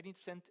stochastic gradient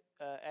descent.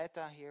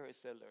 Eta here is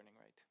the learning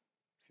rate,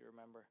 if you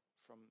remember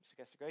from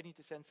stochastic gradient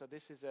descent. So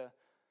this is a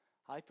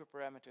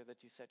hyperparameter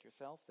that you set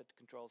yourself that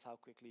controls how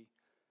quickly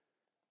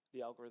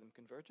the algorithm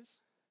converges.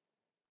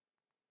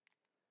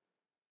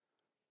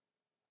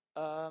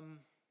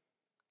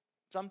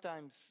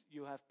 Sometimes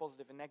you have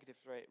positive and negative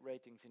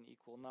ratings in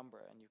equal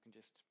number, and you can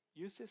just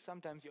use this.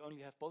 Sometimes you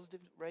only have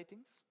positive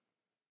ratings.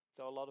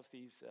 So a lot of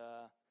these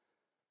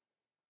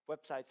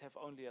websites have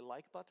only a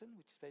like button,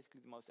 which is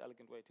basically the most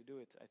elegant way to do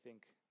it, I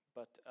think.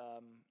 But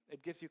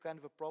it gives you kind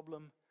of a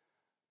problem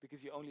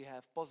because you only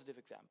have positive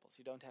examples.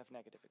 You don't have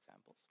negative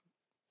examples.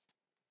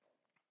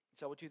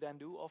 So what you then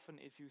do often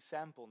is you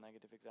sample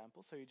negative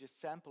examples. So you just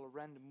sample a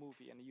random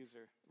movie and a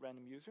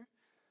random user,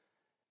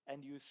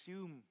 and you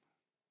assume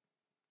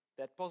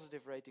that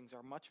positive ratings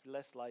are much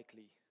less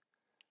likely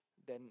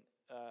than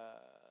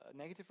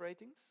negative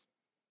ratings,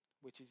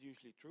 which is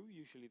usually true.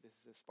 Usually this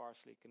is a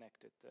sparsely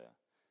connected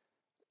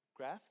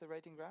graph, the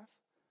rating graph.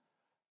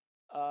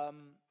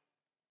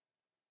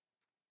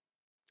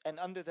 And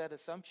under that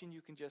assumption,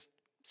 you can just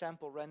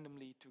sample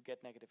randomly to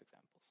get negative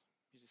examples.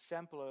 You just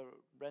sample a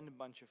random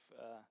bunch of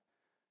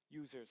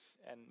users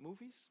and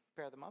movies,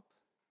 pair them up,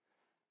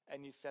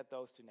 and you set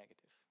those to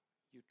negative.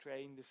 You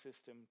train the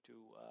system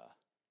to,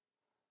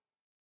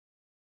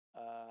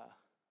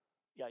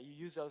 you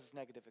use those as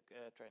negative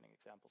training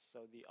examples.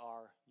 So the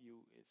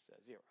RU is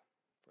 0,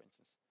 for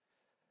instance.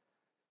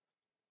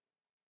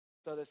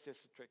 So that's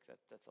just a trick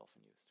that's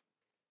often used.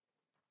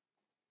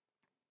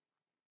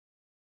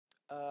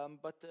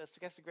 But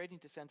stochastic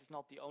gradient descent is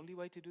not the only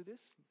way to do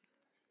this.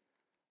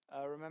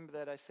 Remember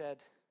that I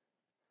said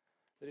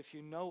that if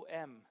you know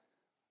M,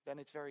 then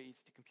it's very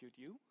easy to compute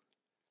U.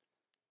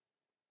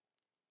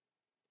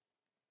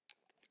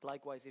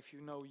 Likewise, if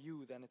you know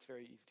U, then it's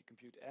very easy to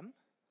compute M.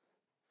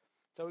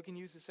 So we can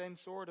use the same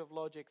sort of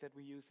logic that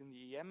we use in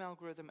the EM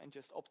algorithm and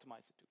just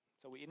optimize the two.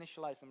 So we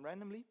initialize them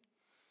randomly,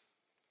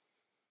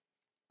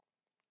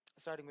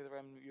 starting with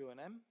random U and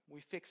M. We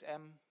fix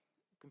M,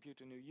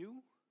 compute a new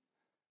U.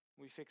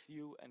 We fix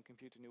U and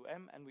compute a new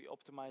M, and we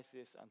optimize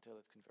this until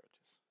it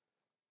converges.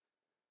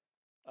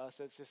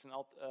 So it's just an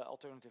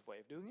alternative way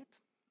of doing it,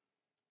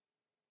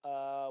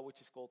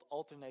 which is called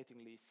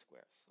alternating least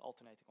squares,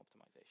 alternating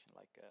optimization,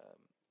 like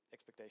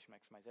expectation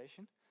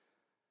maximization.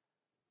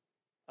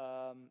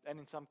 And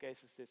in some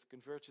cases, this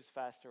converges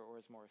faster or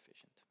is more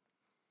efficient.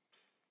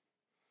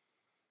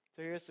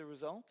 So here's the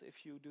result.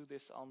 If you do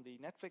this on the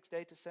Netflix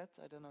dataset,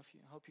 I don't know if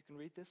you hope you can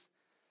read this.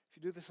 If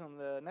you do this on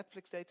the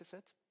Netflix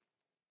dataset,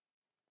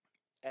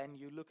 and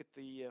you look at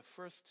the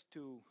first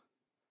two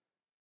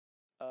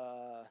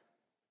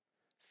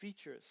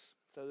features,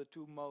 so the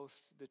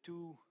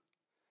two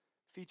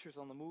features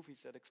on the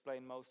movies that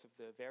explain most of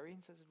the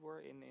variance, as it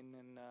were,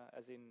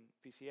 as in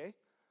PCA,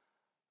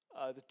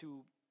 the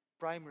two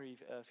primary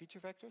feature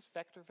vectors,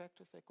 factor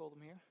vectors they call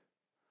them here,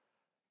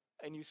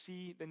 and you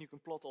see, then you can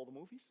plot all the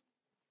movies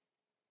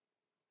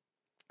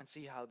and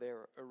see how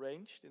they're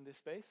arranged in this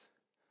space.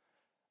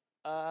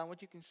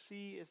 What you can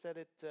see is that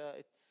it's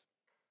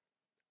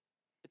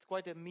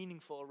quite a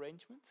meaningful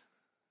arrangement.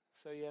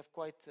 So you have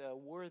quite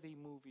worthy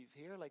movies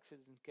here, like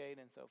Citizen Kane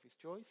and Sophie's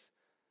Choice,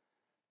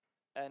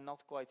 and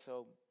not quite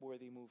so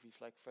worthy movies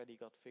like Freddy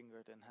Got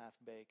Fingered and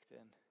Half-Baked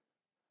and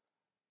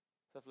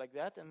stuff like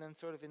that. And then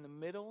sort of in the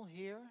middle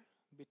here,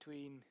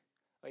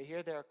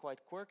 here there are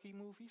quite quirky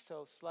movies,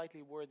 so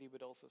slightly worthy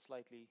but also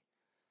slightly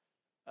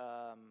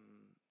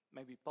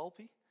maybe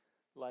pulpy,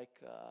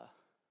 like I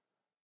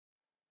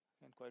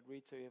can't quite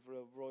read, so you have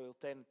Royal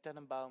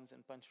Tenenbaums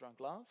and Punch Drunk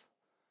Love,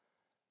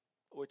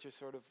 which are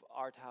sort of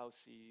art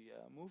housey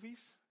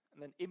movies.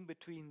 And then in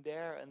between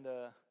there and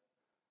the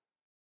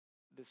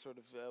sort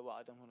of,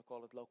 I don't want to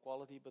call it low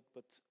quality, but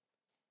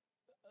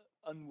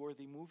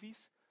unworthy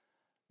movies,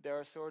 there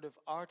are sort of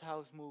art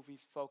house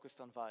movies focused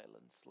on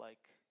violence, like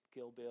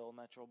Kill Bill,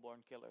 Natural Born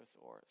Killers,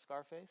 or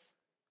Scarface.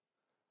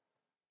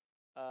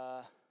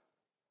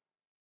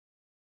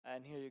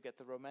 And here you get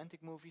the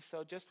romantic movies.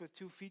 So just with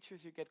two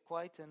features, you get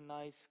quite a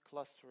nice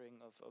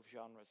clustering of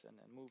genres and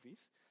movies.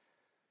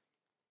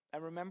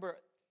 And remember,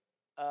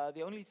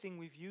 the only thing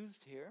we've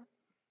used here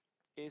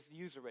is the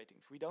user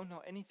ratings. We don't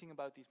know anything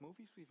about these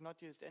movies. We've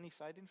not used any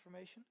site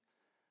information.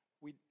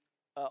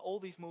 All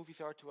these movies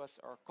are to us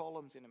are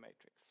columns in a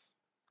matrix.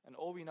 And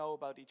all we know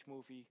about each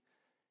movie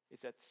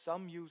is that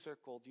some user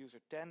called user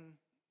 10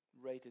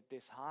 rated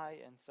this high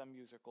and some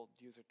user called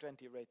user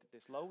 20 rated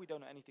this low. We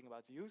don't know anything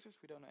about the users,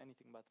 we don't know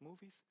anything about the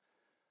movies,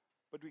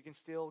 but we can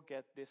still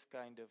get this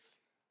kind of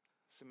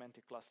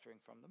semantic clustering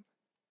from them.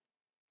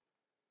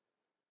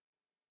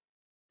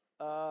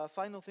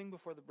 Final thing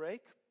before the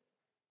break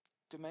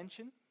to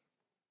mention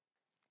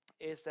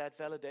is that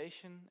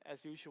validation,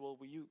 as usual,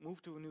 we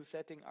move to a new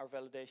setting, our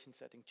validation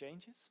setting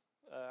changes,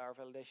 our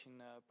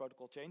validation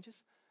protocol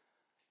changes.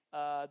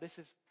 This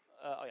is,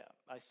 oh yeah,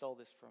 I stole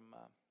this from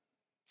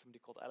somebody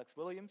called Alex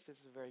Williams. This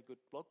is a very good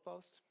blog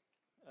post.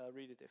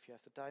 Read it if you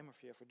have the time or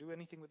if you ever do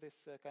anything with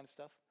this kind of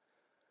stuff.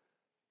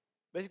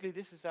 Basically,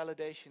 this is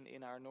validation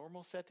in our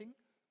normal setting.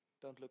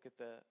 Don't look at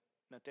the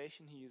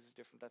notation. He uses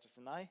different letters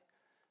than I.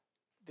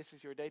 This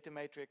is your data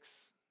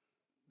matrix.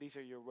 These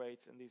are your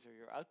weights and these are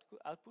your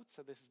outputs.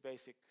 So this is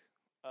basic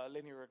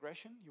linear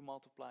regression. You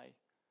multiply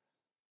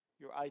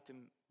your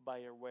item by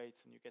your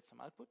weights and you get some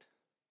output.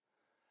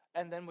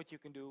 And then what you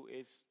can do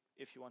is,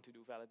 if you want to do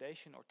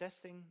validation or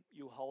testing,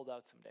 you hold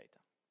out some data.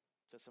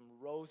 So some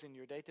rows in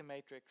your data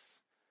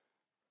matrix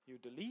you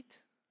delete,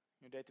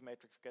 your data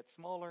matrix gets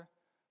smaller,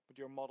 but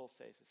your model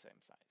stays the same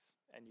size.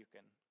 And you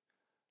can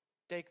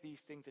take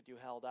these things that you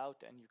held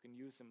out and you can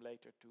use them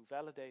later to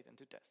validate and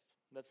to test.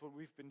 That's what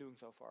we've been doing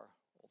so far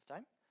all the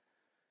time.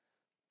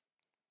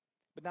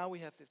 But now we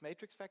have this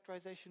matrix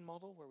factorization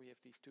model where we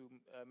have these two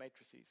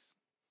matrices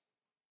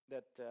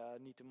that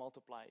need to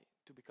multiply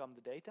to become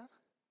the data.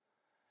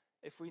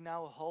 If we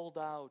now hold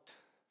out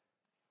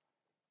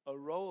a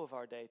row of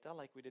our data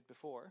like we did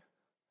before,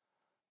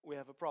 we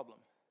have a problem.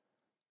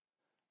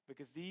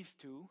 Because these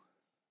two,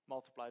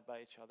 multiplied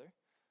by each other,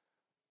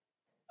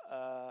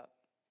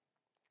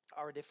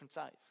 are a different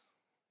size.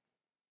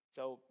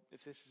 So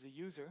if this is a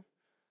user,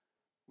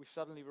 we've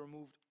suddenly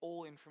removed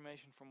all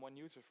information from one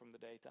user from the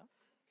data.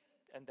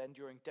 And then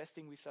during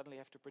testing, we suddenly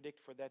have to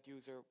predict for that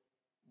user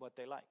what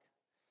they like,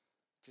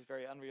 which is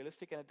very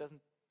unrealistic, and it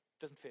doesn't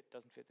fit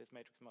this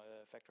matrix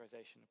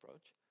factorization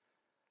approach.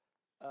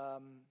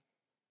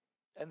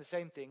 And the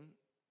same thing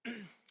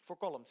for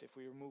columns. If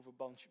we remove a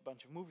bunch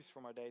of movies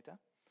from our data,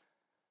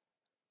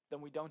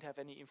 then we don't have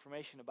any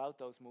information about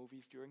those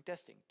movies during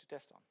testing to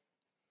test on.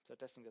 So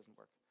testing doesn't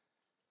work.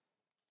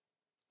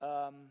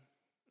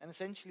 And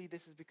essentially,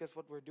 this is because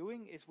what we're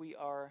doing is we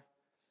are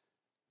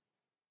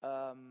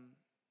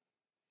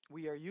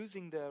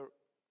using the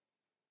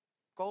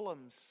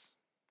columns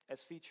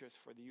as features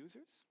for the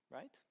users,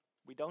 right?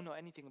 We don't know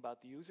anything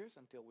about the users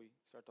until we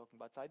start talking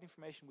about site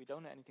information. We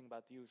don't know anything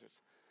about the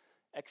users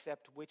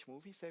except which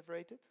movies they've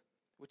rated,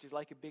 which is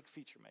like a big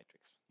feature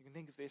matrix. You can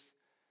think of this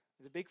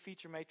as a big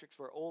feature matrix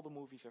where all the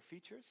movies are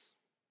features,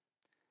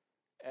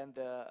 and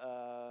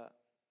the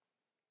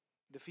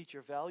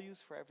feature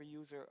values for every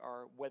user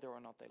are whether or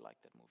not they like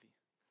that movie.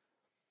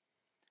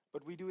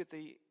 But we do it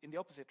in the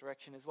opposite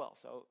direction as well.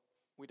 So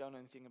we don't know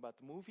anything about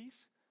the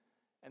movies,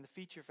 and the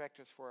feature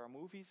vectors for our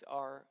movies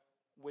are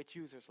which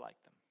users like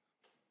them.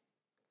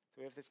 So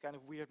we have this kind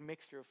of weird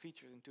mixture of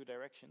features in two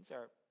directions.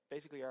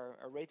 Basically,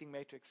 our rating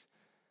matrix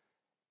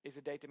is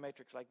a data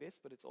matrix like this,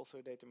 but it's also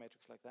a data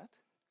matrix like that.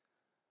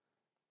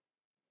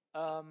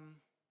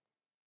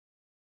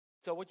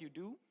 So what you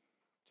do,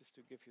 just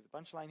to give you the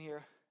punchline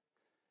here,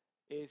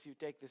 is you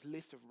take this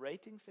list of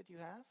ratings that you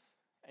have,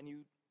 and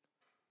you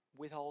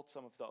withhold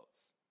some of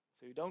those.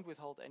 So you don't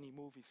withhold any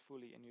movies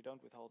fully, and you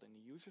don't withhold any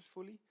users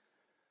fully,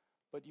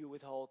 but you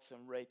withhold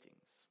some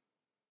ratings.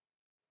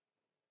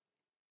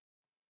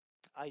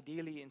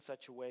 Ideally in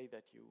such a way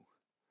that you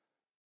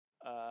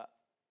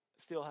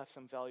still have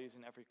some values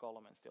in every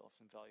column and still have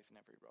some values in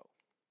every row.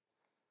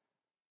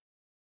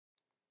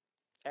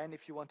 And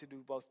if you want to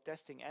do both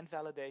testing and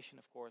validation,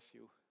 of course,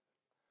 you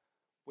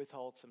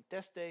withhold some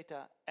test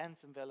data and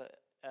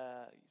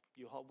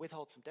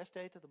withhold some test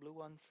data, the blue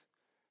ones.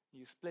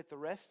 You split the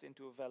rest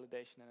into a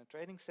validation and a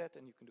training set,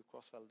 and you can do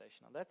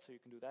cross-validation on that, so you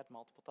can do that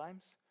multiple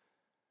times.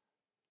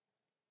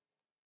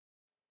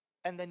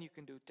 And then you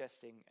can do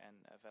testing and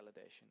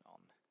validation on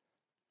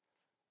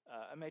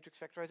a matrix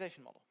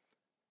factorization model.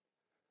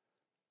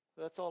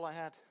 So that's all I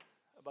had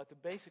about the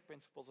basic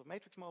principles of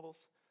matrix models.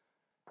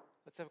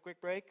 Let's have a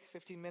quick break,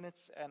 15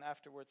 minutes, and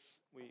afterwards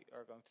we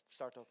are going to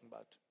start talking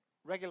about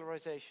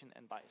regularization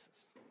and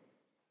biases.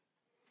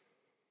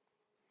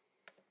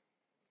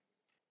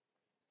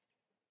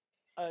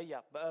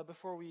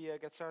 Before we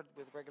get started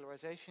with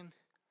regularization,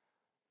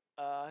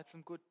 I had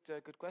some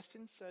good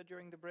questions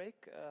during the break,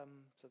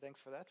 so thanks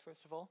for that,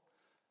 first of all.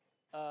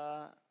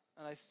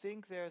 And I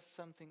think there's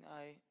something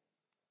I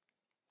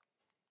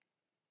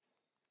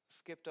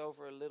skipped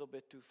over a little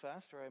bit too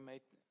fast, or I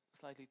made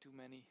slightly too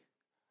many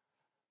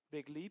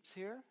big leaps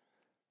here,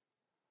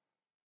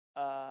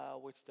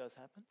 which does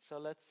happen. So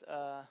let's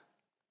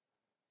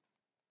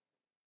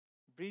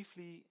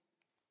briefly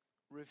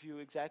review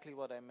exactly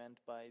what I meant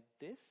by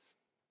this.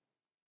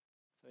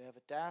 So we have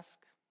a task,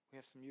 we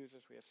have some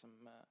users, we have some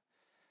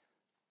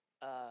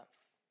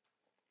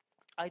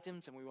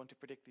items, and we want to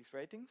predict these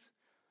ratings.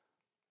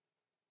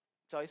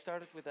 So I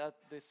started with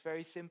this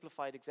very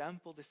simplified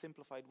example, this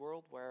simplified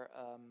world where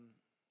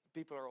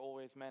people are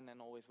always men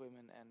and always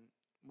women, and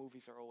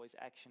movies are always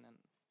action and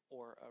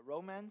or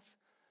romance.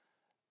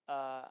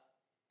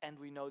 And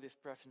we know these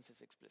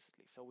preferences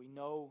explicitly, so we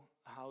know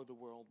how the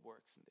world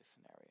works in this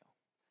scenario.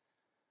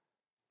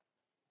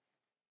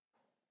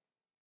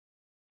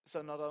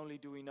 So not only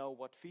do we know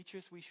what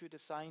features we should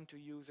assign to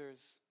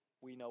users,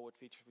 we know what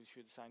features we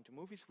should assign to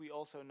movies, we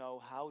also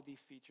know how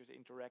these features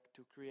interact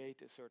to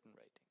create a certain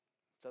rating.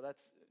 So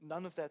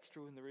none of that's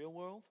true in the real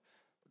world,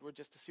 but we're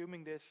just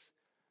assuming this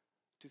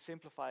to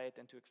simplify it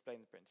and to explain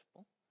the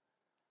principle.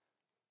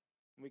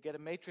 We get a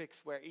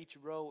matrix where each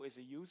row is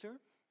a user,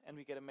 and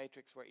we get a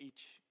matrix where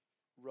each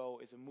row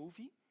is a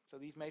movie. So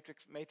these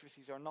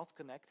matrices are not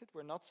connected.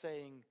 We're not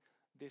saying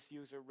this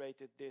user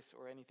rated this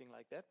or anything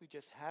like that. We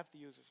just have the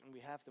users and we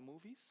have the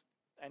movies.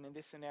 And in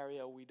this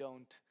scenario, we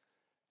don't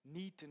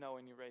need to know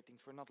any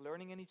ratings. We're not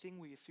learning anything.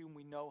 We assume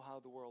we know how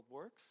the world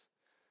works.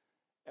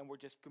 And we're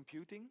just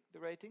computing the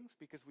ratings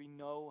because we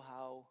know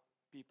how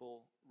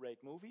people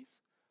rate movies.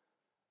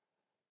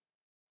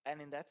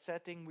 And in that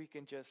setting, we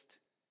can just,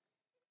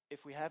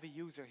 if we have a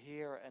user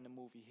here and a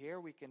movie here,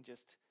 we can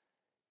just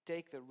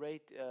take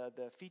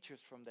the features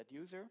from that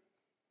user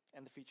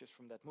and the features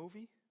from that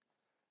movie,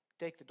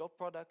 take the dot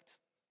product,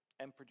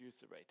 and produce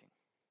the rating.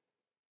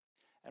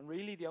 And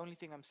really, the only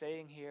thing I'm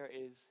saying here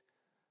is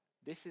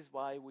this is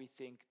why we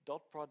think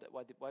dot product.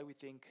 Why we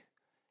think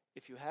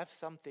if you have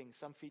some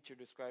feature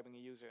describing a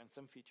user and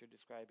some feature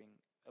describing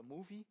a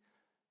movie,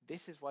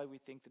 this is why we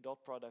think the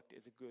dot product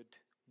is a good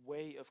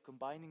way of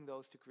combining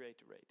those to create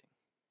a rating,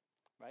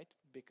 right?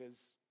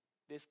 Because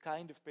this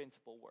kind of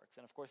principle works.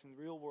 And of course, in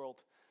the real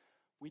world,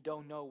 we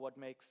don't know what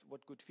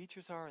good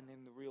features are, and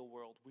in the real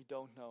world, we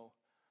don't know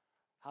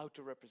how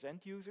to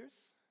represent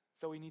users.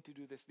 So we need to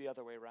do this the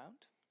other way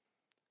around.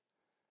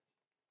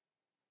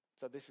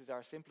 So this is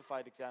our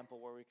simplified example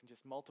where we can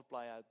just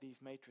multiply out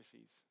these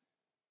matrices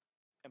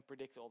and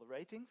predict all the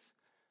ratings.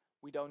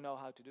 We don't know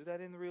how to do that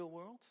in the real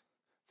world,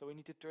 so we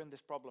need to turn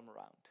this problem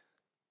around.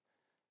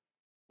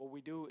 What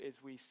we do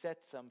is we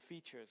set some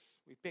features.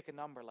 We pick a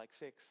number like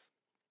 6.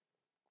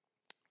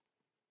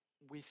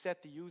 We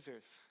set the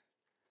users.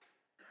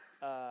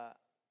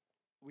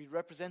 We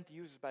represent the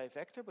users by a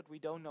vector, but we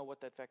don't know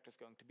what that vector is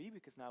going to be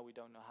because now we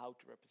don't know how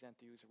to represent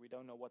the user. We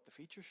don't know what the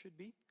feature should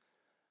be.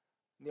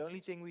 And the only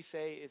thing we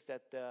say is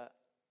that the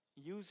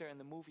user and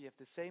the movie have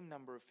the same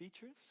number of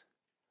features.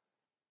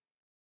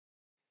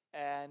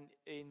 And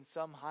in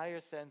some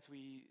higher sense,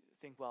 we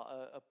think, well,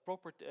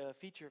 a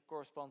feature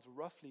corresponds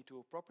roughly to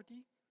a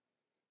property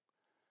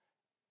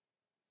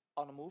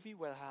on a movie,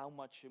 where how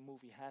much a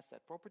movie has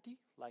that property,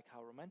 like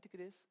how romantic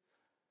it is.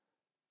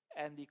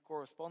 And the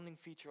corresponding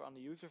feature on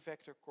the user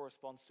vector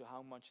corresponds to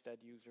how much that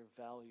user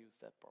values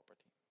that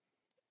property.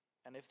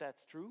 And if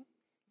that's true,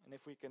 and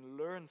if we can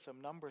learn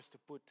some numbers to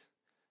put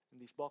in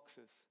these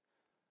boxes,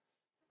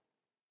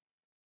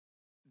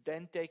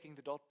 then taking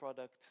the dot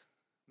product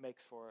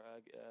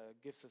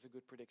gives us a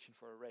good prediction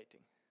for a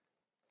rating.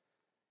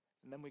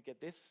 And then we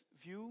get this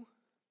view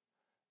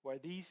where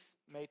the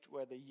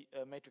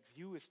matrix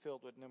U is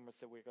filled with numbers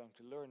that we're going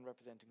to learn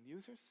representing the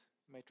users.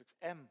 Matrix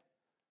M,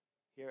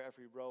 here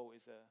every row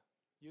is a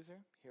user,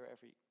 here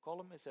every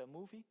column is a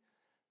movie.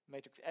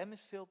 Matrix M is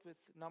filled with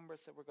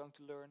numbers that we're going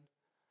to learn.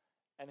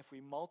 And if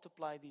we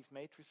multiply these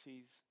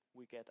matrices,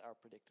 we get our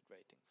predicted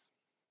ratings.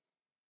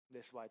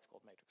 This is why it's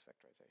called matrix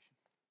factorization.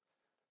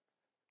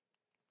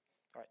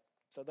 All right,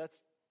 so that's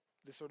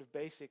the sort of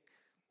basic,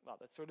 well,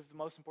 that's sort of the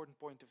most important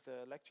point of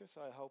the lecture, so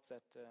I hope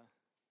that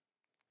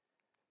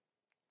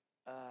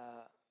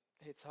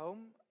hits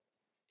home.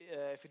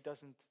 If it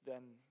doesn't,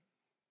 then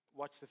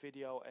watch the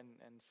video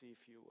and see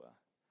if you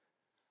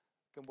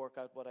can work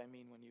out what I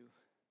mean when you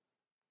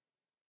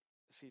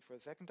see it for the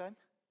second time.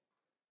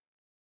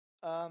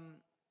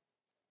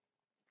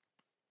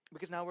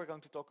 Because now we're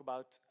going to talk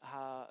about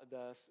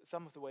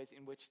some of the ways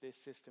in which this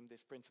system,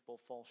 this principle,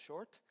 falls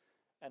short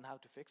and how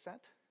to fix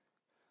that.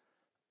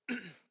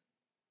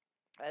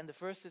 And the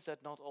first is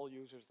that not all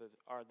users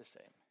are the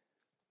same.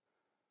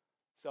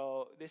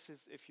 So this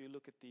is, if you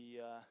look at the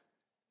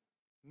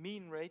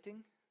mean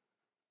rating,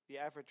 the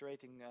average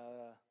rating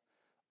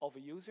of a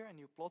user, and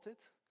you plot it,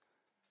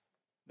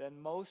 then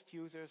most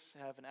users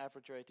have an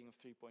average rating of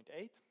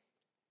 3.8.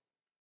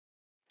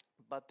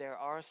 But there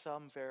are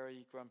some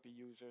very grumpy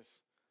users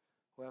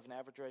who have an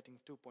average rating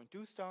of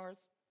 2.2 stars.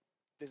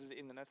 This is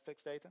in the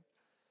Netflix data.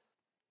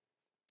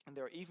 And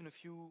there are even a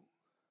few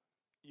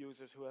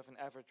users who have an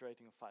average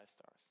rating of 5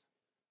 stars,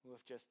 who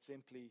have just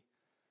simply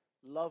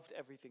loved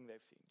everything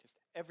they've seen. Just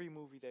every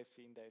movie they've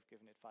seen, they've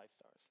given it 5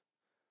 stars.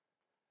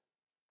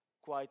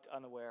 Quite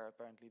unaware,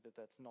 apparently, that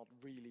that's not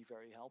really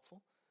very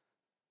helpful.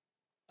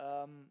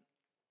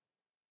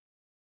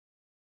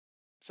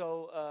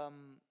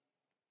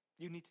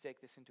 You need to take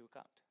this into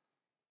account.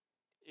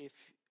 If,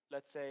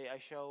 let's say, I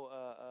show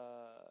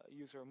a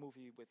user a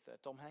movie with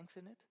Tom Hanks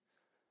in it,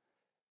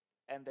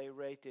 and they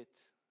rate it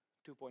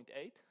 2.8,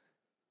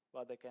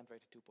 well, they can't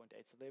rate it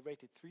 2.8, so they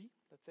rate it 3,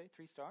 let's say,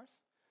 3 stars.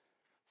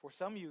 For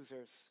some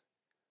users,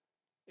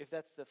 If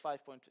that's the 5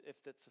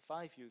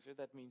 user,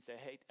 that means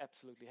they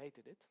absolutely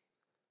hated it.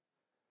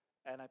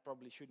 And I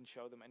probably shouldn't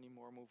show them any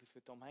more movies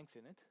with Tom Hanks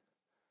in it.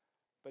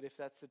 But if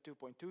that's the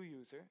 2.2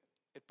 user,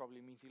 it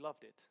probably means he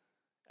loved it.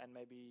 And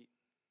maybe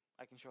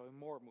I can show him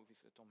more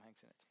movies with Tom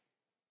Hanks in it.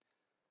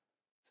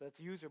 So that's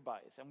user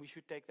bias, and we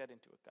should take that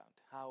into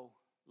account. How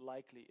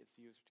likely is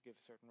the user to give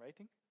a certain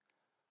rating?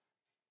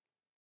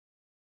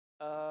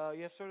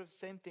 You have sort of the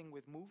same thing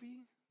with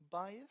movie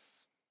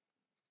bias.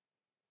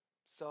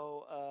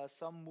 So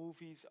some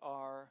movies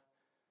are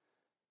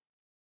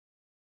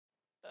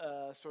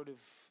sort of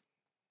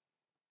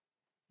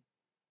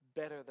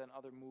better than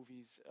other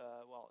movies,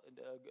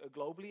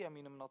 globally. I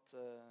mean, I'm not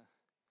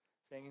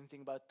saying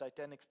anything about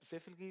Titanic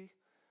specifically.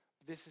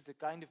 This is the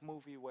kind of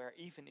movie where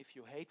even if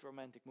you hate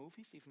romantic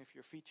movies, even if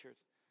your featured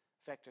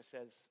factor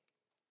says,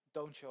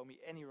 don't show me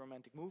any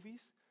romantic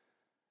movies,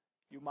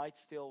 you might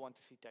still want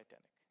to see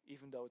Titanic.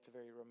 Even though it's a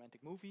very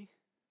romantic movie,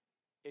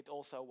 it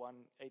also won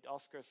 8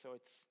 Oscars,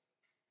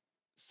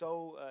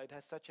 so it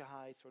has such a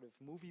high sort of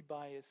movie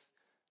bias,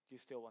 you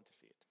still want to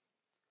see it.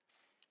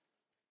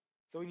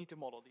 So we need to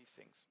model these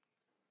things.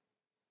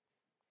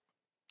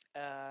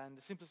 And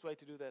the simplest way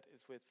to do that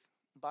is with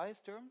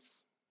bias terms.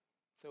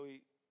 So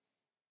we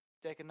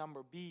take a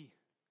number B,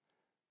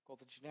 called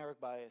the generic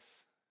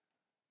bias,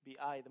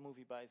 BI, the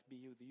movie bias,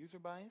 BU, the user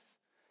bias.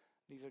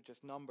 These are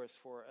just numbers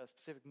for a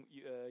specific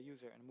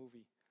user in a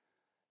movie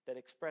that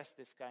express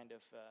this kind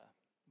of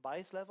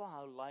bias level.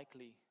 How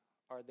likely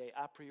are they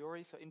a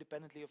priori, so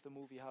independently of the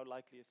movie, how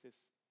likely is this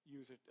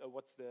user,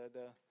 what's the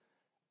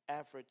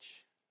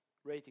average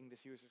rating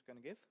this user is going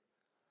to give?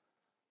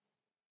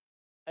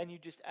 And you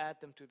just add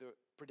them to the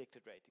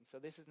predicted rating. So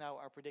this is now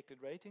our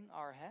predicted rating,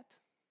 R hat,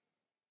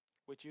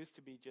 which used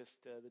to be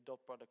just the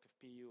dot product of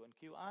PU and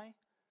QI,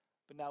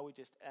 but now we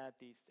just add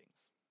these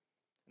things.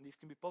 And these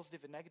can be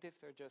positive and negative.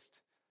 They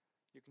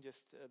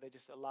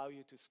just allow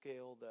you to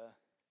scale the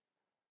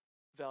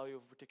value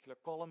of a particular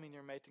column in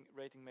your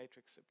rating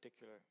matrix, a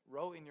particular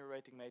row in your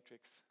rating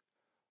matrix,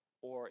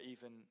 or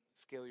even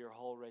scale your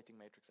whole rating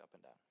matrix up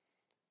and down.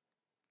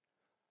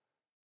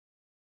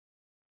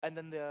 And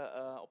then the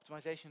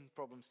optimization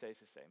problem stays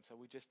the same. So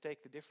we just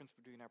take the difference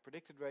between our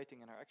predicted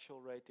rating and our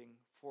actual rating.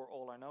 For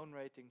all our known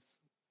ratings,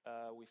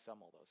 we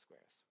sum all those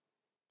squares.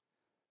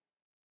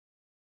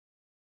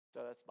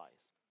 So that's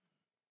bias.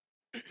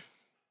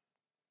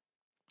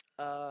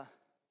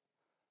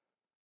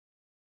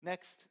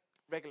 Next,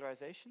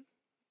 regularization.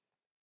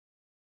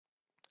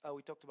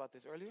 We talked about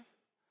this earlier.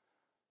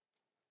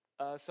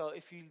 So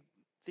if you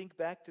think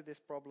back to this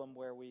problem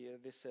where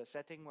this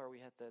setting where we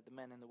had the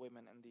men and the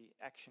women and the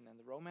action and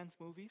the romance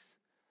movies,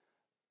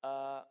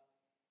 an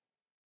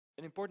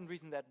important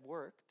reason that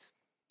worked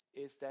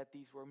is that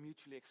these were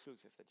mutually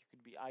exclusive, that you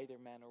could be either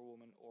man or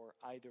woman or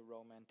either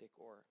romantic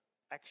or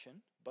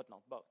action, but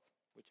not both,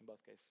 which in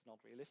both cases is not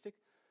realistic.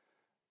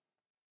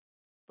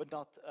 But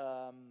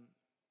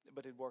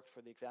it worked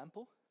for the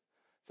example.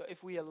 So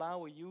if we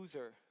allow a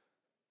user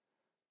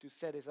to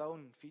set his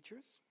own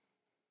features,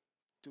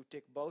 to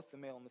tick both the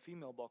male and the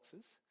female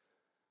boxes,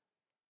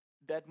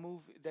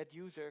 that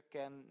user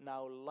can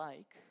now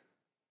like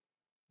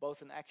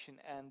both an action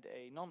and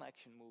a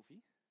non-action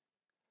movie,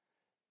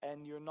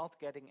 and you're not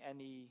getting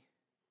any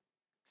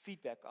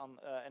feedback on,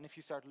 and if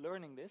you start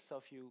learning this, so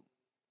if you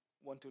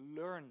want to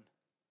learn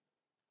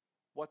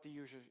what the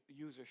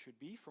user should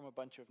be from a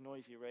bunch of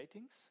noisy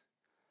ratings,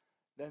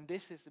 then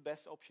this is the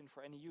best option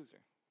for any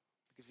user,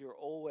 because you're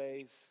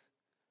always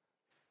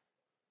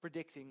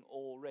predicting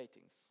all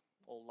ratings,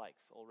 all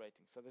likes, all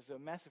ratings. So there's a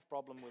massive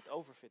problem with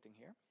overfitting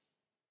here.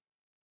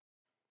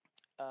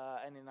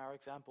 And in our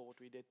example, what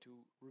we did to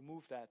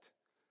remove that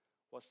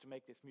was to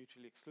make this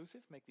mutually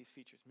exclusive, make these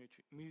features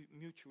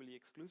mutually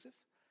exclusive,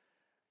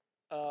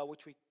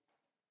 which we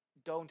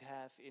don't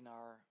have in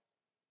our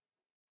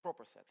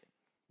proper setting,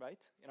 right?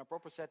 In our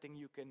proper setting,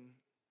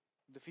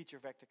 the feature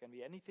vector can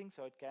be anything,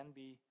 so it can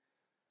be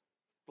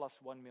plus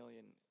 1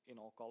 million in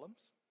all columns.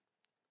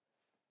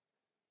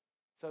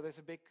 So there's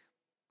a big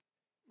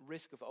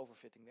risk of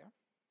overfitting there.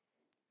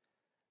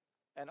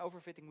 And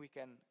overfitting we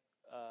can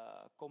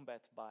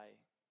combat by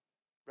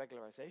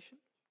regularization,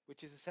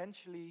 which is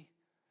essentially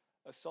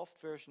a soft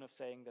version of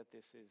saying that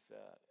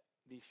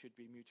these should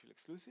be mutually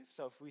exclusive.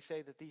 So if we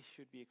say that these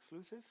should be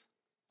exclusive,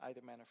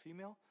 either man or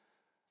female,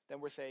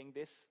 then we're saying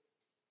this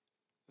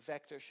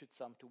vector should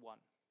sum to 1,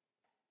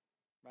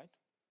 right?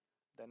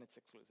 Then it's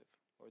exclusive,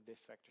 or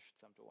this vector should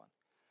sum to 1.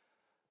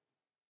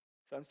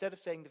 So instead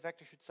of saying the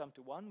vector should sum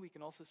to 1, we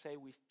can also say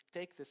we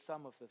take the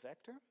sum of the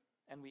vector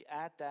and we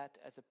add that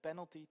as a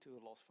penalty to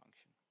the loss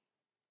function.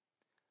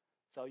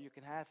 So you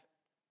can have,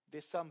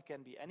 this sum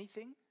can be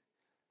anything,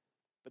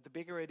 but the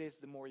bigger it is,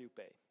 the more you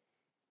pay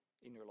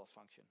in your loss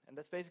function. And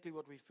that's basically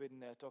what we've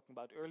been talking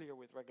about earlier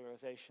with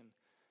regularization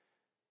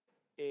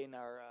in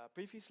our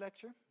previous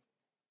lecture,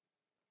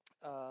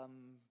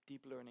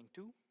 Deep Learning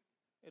 2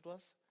 it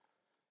was,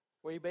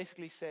 where you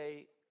basically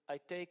say, I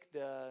take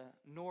the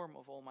norm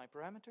of all my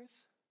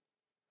parameters,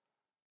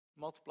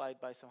 multiplied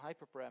by some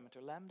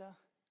hyperparameter lambda,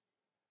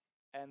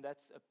 and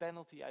that's a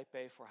penalty I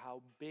pay for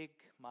how big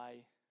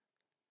my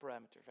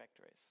parameter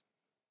vector is.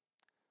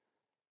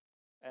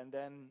 And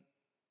then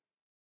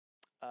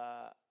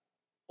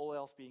all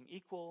else being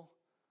equal,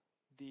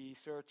 the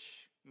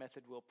search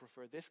method will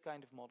prefer this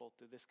kind of model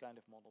to this kind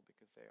of model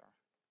because they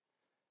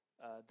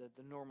are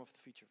the norm of the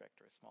feature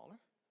vector is smaller.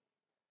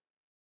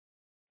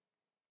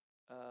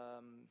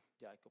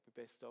 Yeah, I copy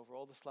pasted over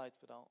all the slides,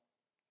 but I'll.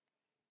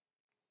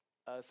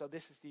 So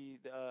this is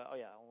oh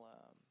yeah, I'll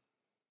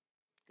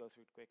go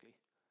through it quickly.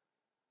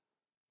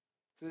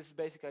 So this is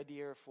the basic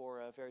idea for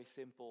a very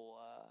simple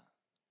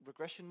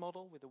regression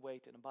model with a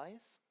weight and a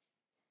bias.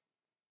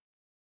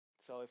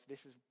 So if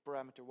this is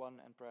parameter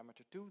 1 and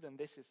parameter 2, then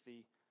this is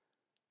the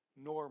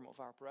norm of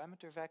our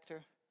parameter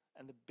vector,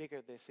 and the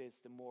bigger this is,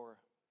 the more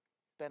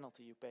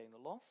penalty you pay in the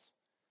loss.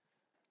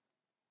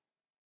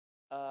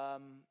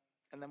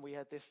 And then we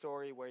had this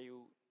story where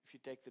if you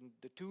take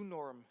the 2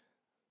 norm,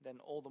 then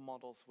all the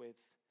models with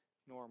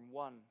norm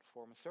 1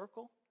 form a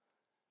circle.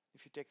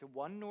 If you take the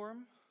 1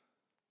 norm,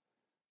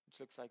 which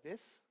looks like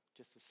this,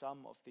 just the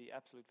sum of the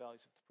absolute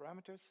values of the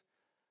parameters,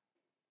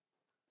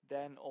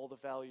 then all the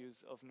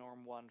values of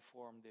norm 1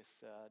 form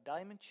this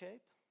diamond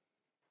shape,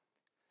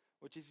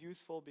 which is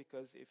useful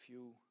because if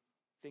you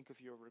think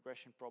of your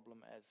regression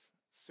problem as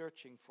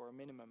searching for a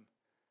minimum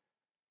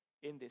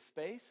in this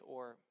space,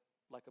 or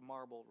like a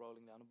marble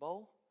rolling down a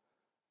bowl,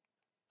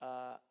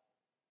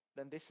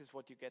 then this is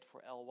what you get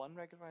for L1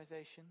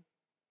 regularization.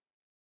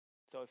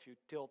 So if you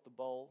tilt the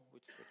bowl,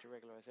 which is what your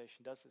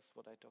regularization does, is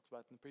what I talked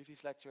about in the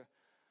previous lecture,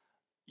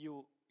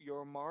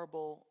 your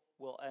marble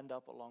will end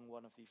up along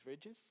one of these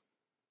ridges.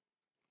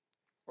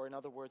 Or in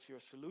other words, your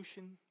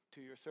solution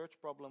to your search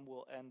problem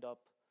will end up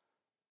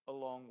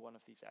along one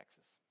of these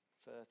axes.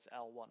 So that's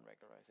L1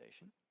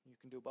 regularization. You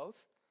can do both.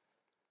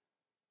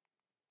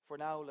 For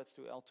now, let's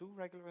do L2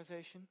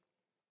 regularization.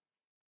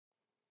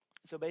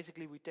 So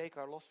basically, we take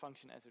our loss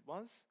function as it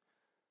was,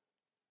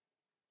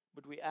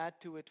 but we add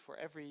to it for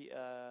every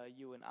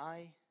u and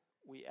I,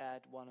 we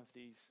add one of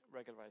these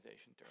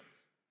regularization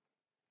terms.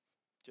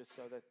 Just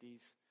so that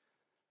these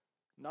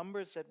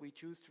numbers that we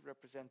choose to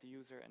represent the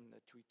user and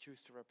that we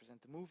choose to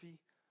represent the movie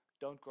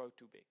don't grow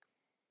too big.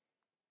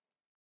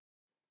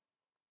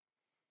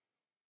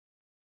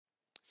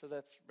 So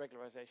that's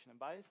regularization and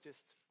bias,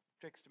 just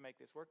tricks to make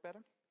this work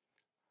better.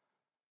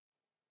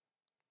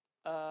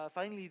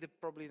 Finally,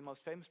 probably the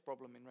most famous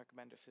problem in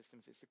recommender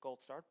systems is the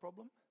cold start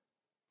problem,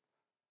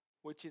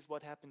 which is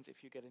what happens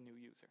if you get a new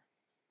user.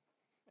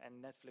 And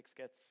Netflix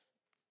gets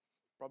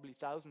probably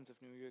thousands of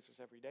new users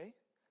every day,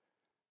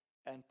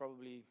 and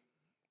probably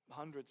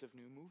hundreds of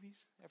new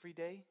movies every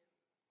day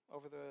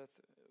over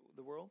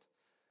the world.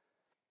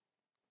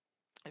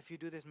 If you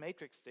do this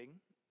matrix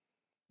thing,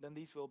 then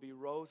these will be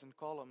rows and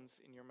columns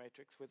in your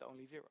matrix with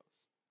only zeros.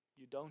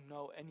 You don't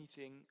know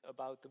anything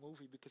about the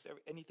movie because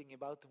anything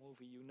about the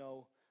movie you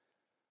know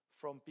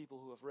from people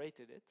who have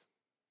rated it.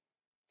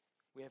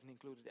 We haven't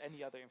included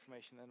any other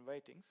information than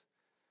ratings.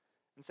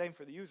 And same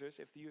for the users.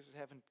 If the users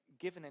haven't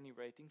given any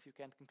ratings, you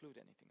can't conclude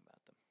anything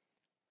about them.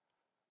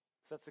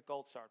 So that's the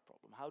cold start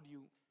problem. How do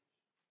you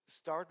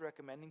start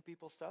recommending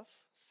people stuff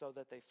so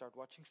that they start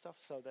watching stuff,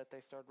 so that they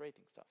start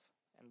rating stuff?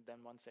 And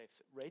then once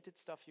they've rated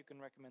stuff, you can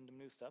recommend them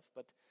new stuff,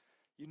 but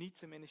you need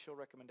some initial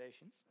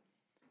recommendations.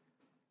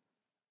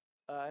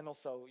 And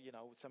also,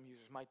 some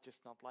users might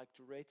just not like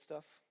to rate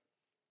stuff.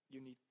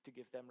 You need to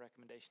give them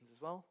recommendations as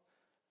well.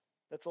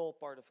 That's all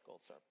part of the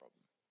cold start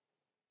problem.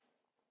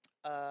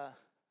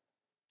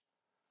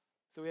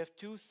 So we have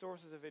 2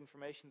 sources of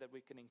information that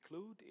we can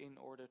include in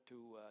order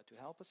to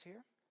help us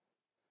here.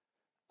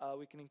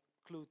 We can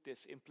include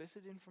this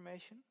implicit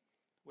information,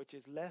 which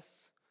is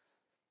less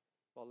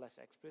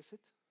explicit.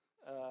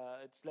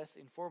 It's less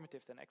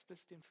informative than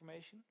explicit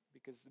information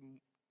because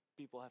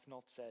people have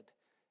not said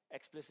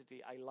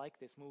explicitly, I like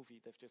this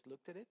movie, they've just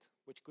looked at it,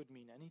 which could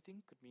mean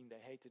anything. Could mean they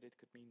hated it,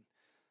 could mean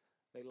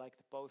they liked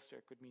the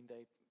poster, could mean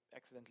they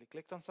accidentally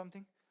clicked on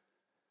something.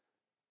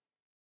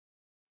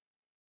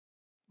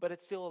 But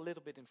it's still a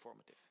little bit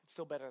informative. It's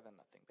still better than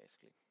nothing,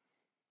 basically.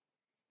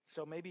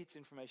 So maybe it's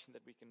information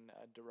that we can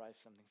derive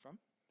something from.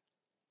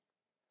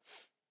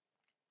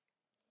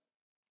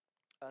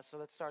 So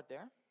let's start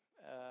there.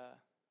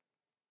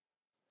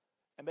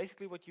 And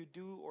basically what you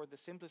do, or the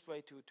simplest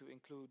way to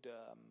include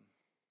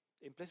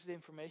implicit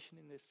information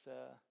in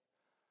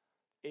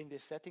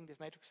this setting, this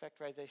matrix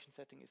factorization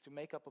setting, is to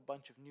make up a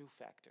bunch of new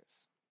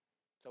factors.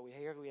 So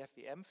here we have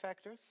the M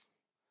factors,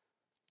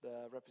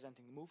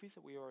 representing the movies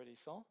that we already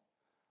saw.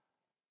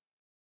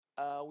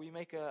 We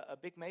make a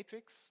big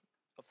matrix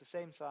of the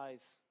same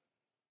size,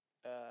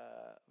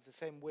 of the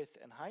same width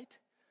and height.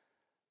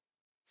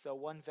 So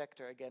one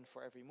vector again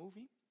for every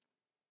movie.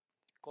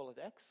 Call it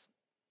X.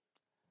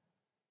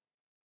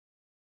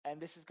 And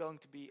this is going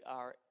to be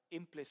our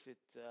implicit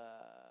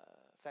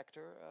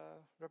factor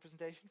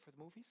representation for the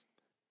movies.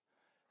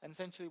 And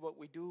essentially what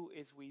we do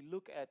is we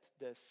look at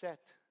the set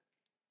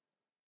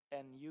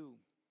NU,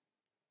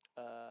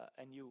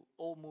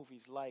 all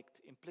movies liked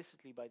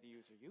implicitly by the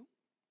user U.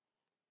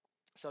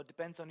 So it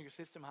depends on your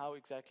system how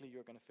exactly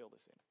you're going to fill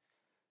this in.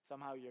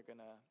 Somehow you're going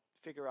to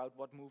figure out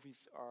what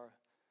movies are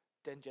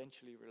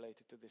tangentially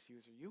related to this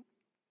user U.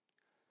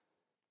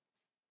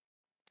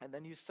 And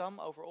then you sum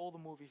over all the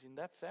movies in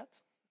that set,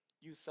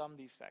 you sum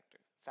these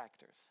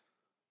factors.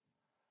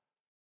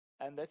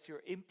 And that's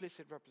your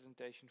implicit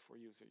representation for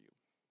user U.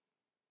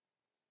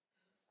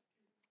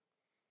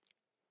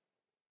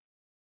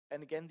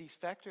 And again, these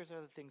factors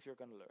are the things you're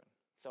going to learn.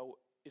 So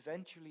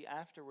eventually,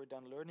 after we're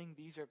done learning,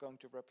 these are going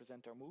to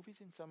represent our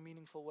movies in some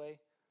meaningful way.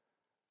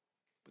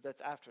 But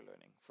that's after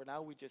learning. For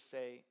now, we just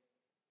say,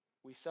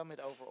 we sum it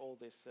over all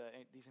these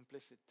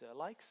implicit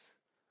likes.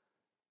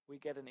 We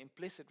get an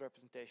implicit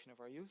representation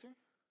of our user.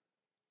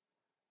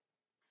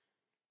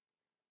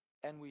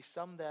 And we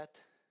sum that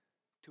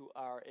to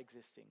our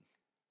existing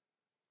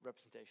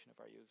representation of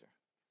our user.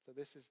 So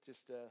this is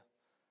just a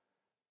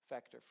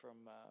factor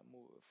from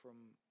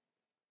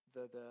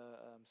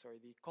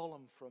the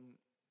column from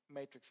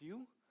matrix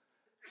U.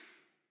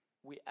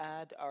 We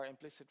add our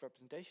implicit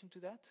representation to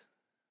that,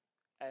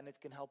 and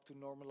it can help to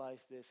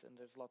normalize this, and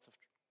there's lots of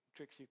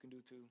tricks you can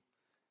do to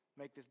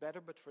make this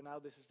better, but for now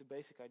this is the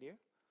basic idea.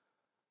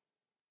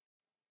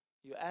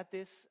 You add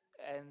this,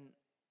 and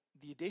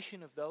the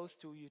addition of those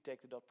two, you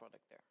take the dot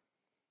product there.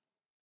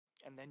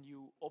 And then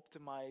you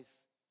optimize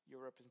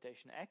your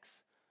representation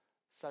X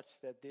such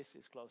that this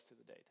is close to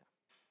the data.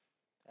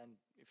 And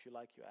if you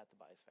like, you add the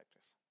bias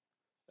factors,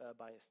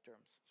 bias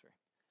terms, sorry.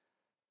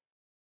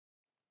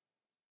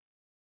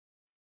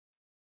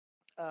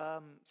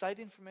 Site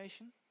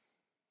information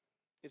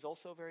is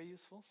also very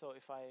useful. So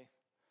if I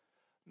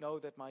know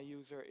that my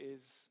user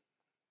is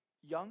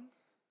young,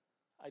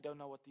 I don't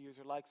know what the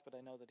user likes, but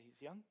I know that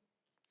he's young,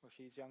 or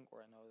she's young, or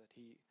I know that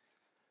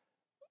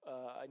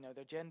I know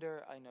their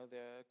gender, I know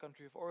their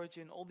country of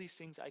origin. All these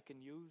things I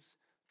can use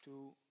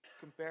to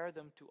compare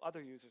them to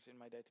other users in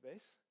my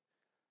database,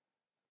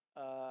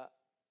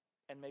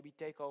 and maybe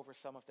take over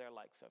some of their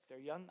likes. So if they're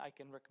young, I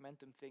can recommend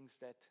them things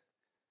that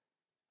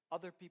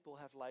other people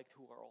have liked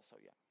who are also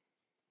young.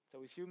 So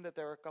we assume that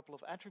there are a couple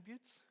of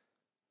attributes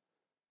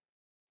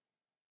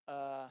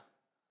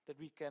that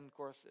we can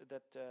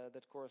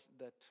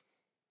that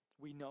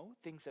we know,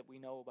 things that we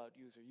know about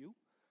user U.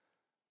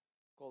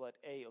 Call that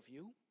A of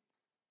U.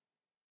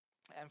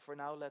 And for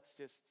now, let's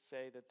just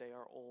say that they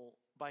are all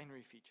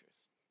binary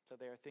features. So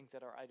they are things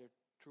that are either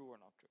true or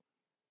not true.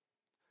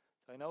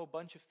 So I know a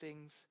bunch of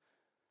things.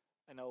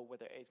 I know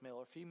whether A is male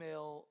or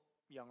female,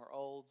 young or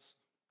old,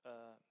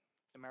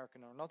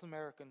 American or not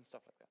American,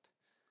 stuff like that.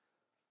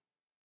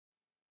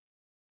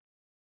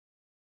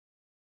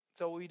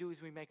 So what we do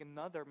is we make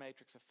another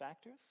matrix of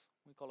factors.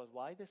 We call it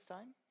Y this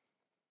time,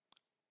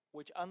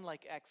 which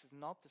unlike X is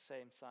not the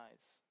same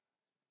size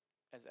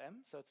as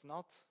M. So it's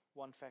not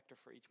one factor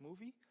for each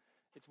movie.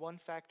 It's one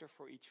factor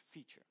for each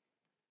feature.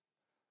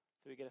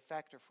 So we get a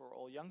factor for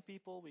all young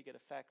people, we get a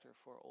factor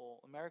for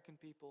all American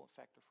people,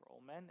 a factor for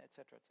all men,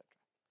 etc., etc.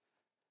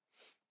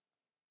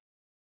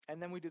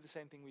 And then we do the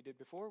same thing we did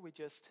before. We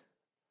just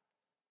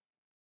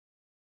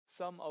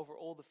sum over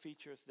all the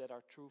features that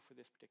are true for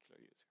this particular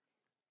user.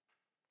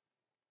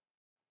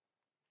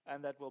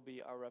 And that will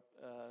be our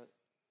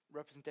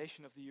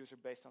representation of the user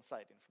based on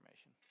site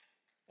information.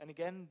 And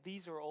again,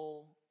 these are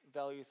all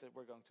values that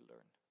we're going to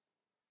learn.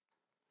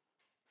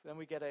 So then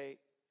we get a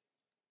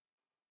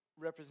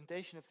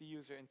representation of the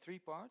user in three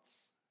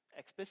parts: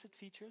 explicit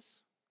features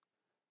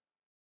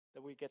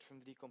that we get from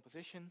the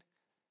decomposition,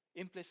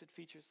 implicit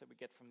features that we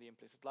get from the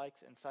implicit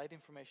likes, and site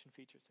information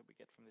features that we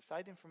get from the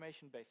site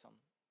information based on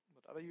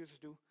what other users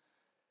do.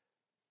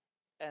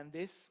 And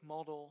this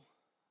model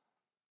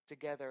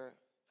together,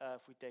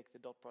 if we take the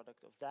dot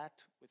product of that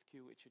with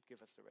Q, it should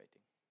give us the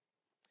rating.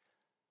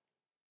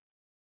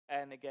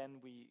 And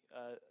again,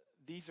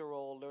 these are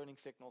all learning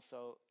signals,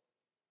 so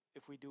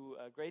if we do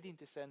a gradient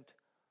descent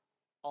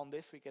on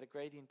this, we get a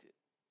gradient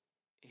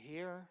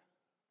here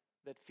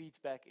that feeds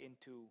back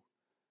into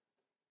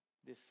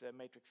this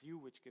matrix U,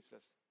 which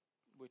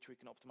we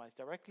can optimize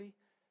directly,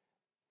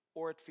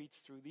 or it feeds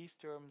through these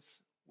terms,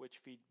 which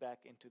feed back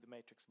into the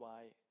matrix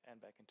Y and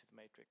back into the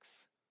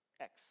matrix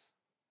X.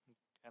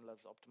 And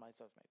let's optimize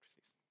those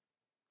matrices.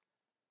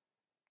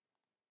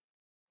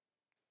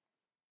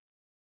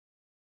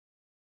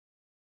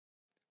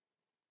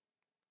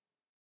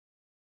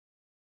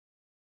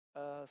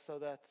 So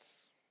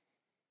that's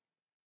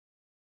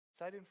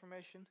site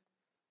information.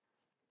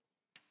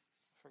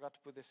 Forgot to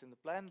put this in the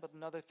plan, but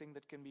another thing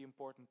that can be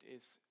important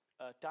is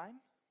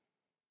time,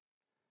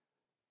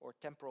 or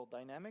temporal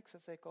dynamics,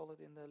 as they call it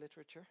in the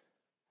literature.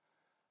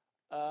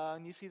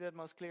 And you see that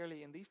most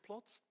clearly in these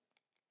plots.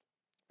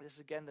 This is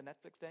again the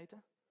Netflix data.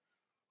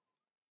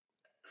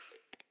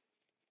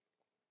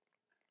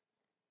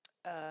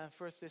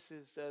 First, this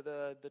is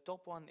the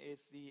top one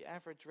is the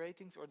average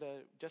ratings, or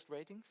the just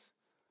ratings,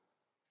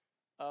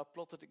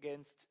 plotted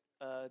against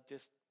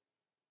just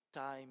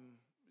time,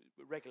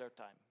 regular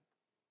time,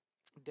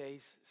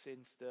 days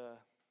since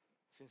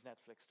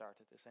Netflix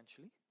started,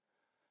 essentially.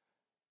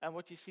 And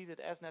what you see that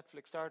as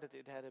Netflix started,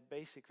 it had a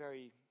basic,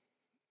 very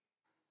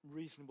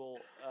reasonable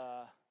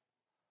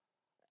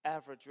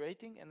average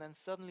rating, and then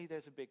suddenly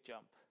there's a big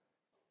jump.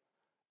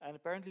 And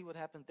apparently what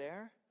happened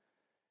there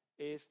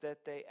is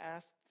that they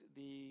asked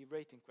the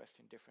rating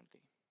question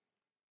differently.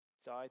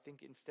 So I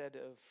think instead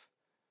of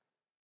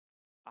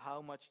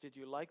how much did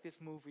you like this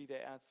movie,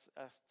 they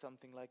asked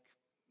something like,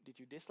 did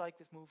you dislike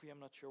this movie? I'm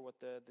not sure what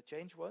the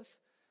change was,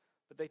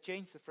 but they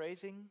changed the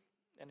phrasing.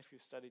 And if you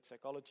studied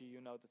psychology,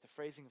 you know that the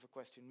phrasing of a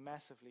question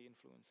massively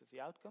influences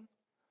the outcome.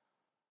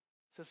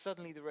 So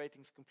suddenly the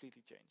ratings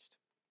completely changed,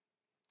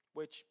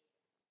 which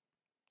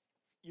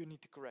you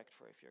need to correct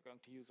for if you're going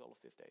to use all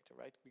of this data,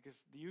 right?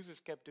 Because the users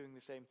kept doing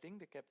the same thing.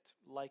 They kept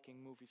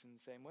liking movies in the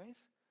same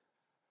ways,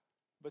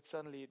 but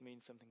suddenly it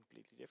means something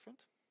completely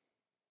different.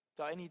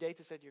 So any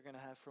data set you're going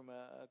to have from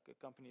a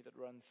company that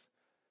runs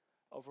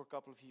over a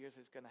couple of years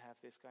is going to have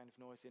this kind of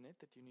noise in it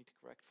that you need to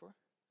correct for.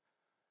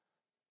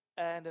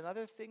 And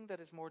another thing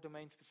that is more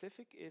domain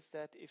specific is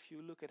that if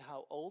you look at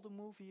how old a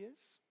movie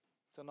is,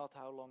 so not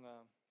how long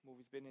a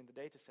movie's been in the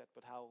data set,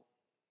 but how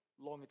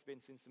long it's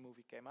been since the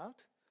movie came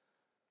out,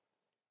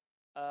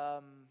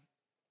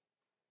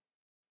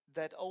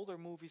 that older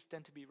movies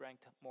tend to be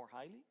ranked more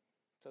highly.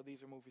 So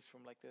these are movies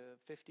from like the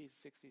 50s,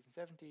 60s,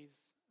 and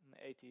 70s, and the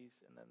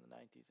 80s, and then the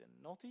 90s and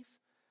noughties.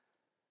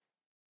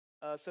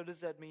 So does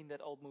that mean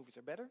that old movies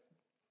are better?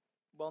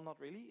 Well, not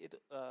really.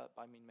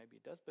 I mean, maybe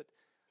it does, but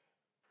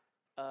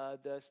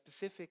the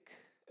specific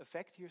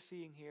effect you're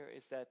seeing here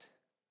is that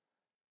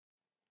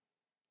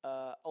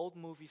old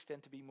movies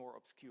tend to be more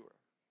obscure.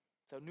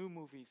 So new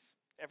movies,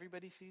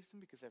 everybody sees them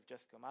because they've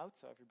just come out,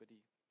 so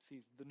everybody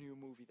sees the new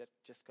movie that's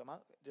just come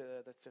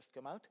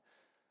out.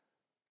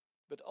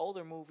 But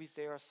older movies,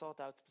 they are sought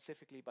out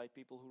specifically by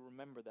people who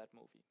remember that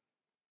movie.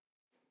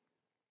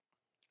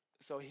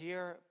 So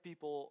here,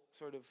 people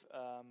sort of,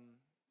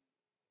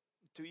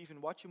 to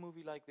even watch a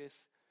movie like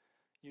this,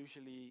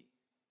 usually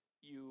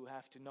you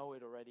have to know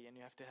it already and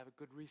you have to have a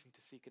good reason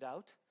to seek it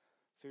out.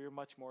 So you're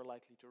much more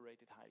likely to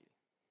rate it highly.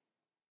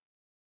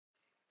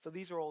 So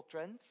these are all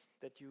trends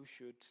that you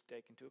should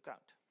take into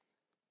account.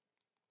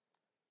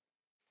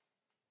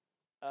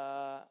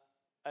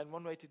 And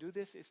one way to do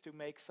this is to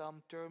make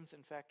some terms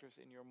and factors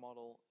in your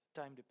model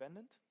time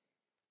dependent.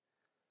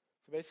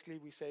 So basically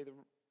we say the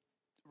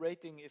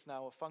rating is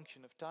now a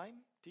function of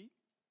time, t.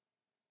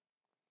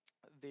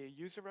 The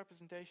user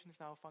representation is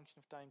now a function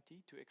of time,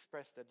 t, to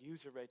express that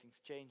user ratings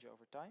change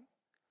over time.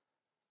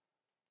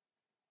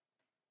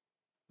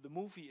 The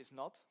movie is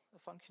not a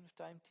function of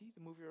time, t,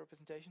 the movie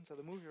representation, so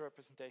the movie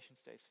representation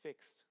stays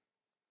fixed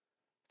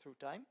through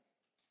time.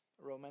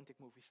 A romantic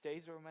movie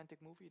stays a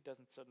romantic movie, it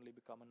doesn't suddenly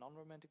become a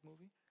non-romantic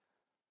movie.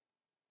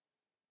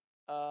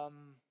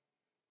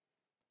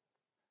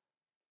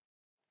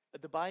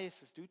 The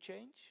biases do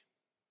change,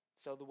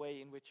 so the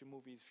way in which a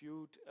movie is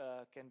viewed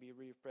can be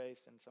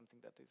reappraised, and something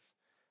that is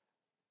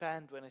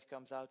panned when it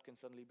comes out can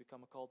suddenly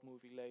become a cult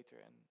movie later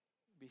and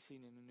be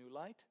seen in a new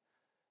light.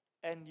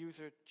 And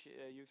user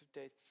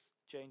tastes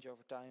change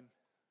over time,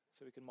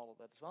 so we can model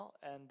that as well.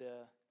 And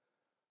the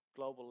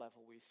global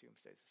level we assume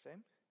stays the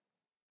same.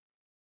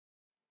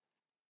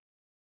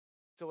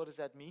 So what does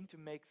that mean to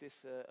make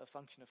this a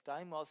function of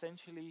time? Well,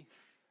 essentially,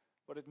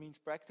 what it means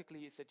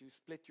practically is that you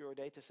split your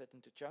data set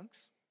into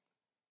chunks.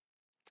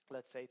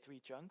 Let's say 3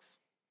 chunks,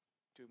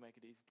 to make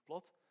it easy to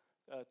plot,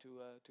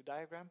 to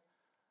diagram.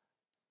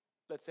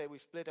 Let's say we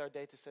split our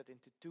data set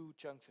into 2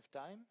 chunks of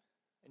time.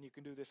 And you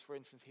can do this, for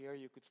instance, here.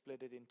 You could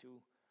split it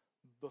into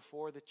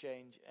before the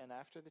change and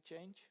after the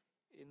change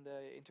in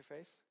the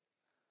interface.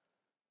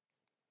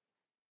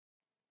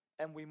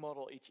 And we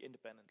model each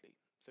independently.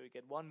 So we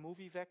get 1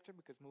 movie vector,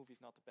 because movie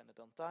is not dependent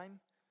on time,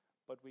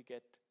 but we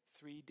get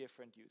 3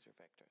 different user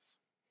vectors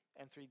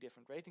and 3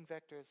 different rating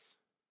vectors.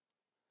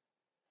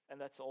 And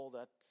that's all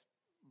that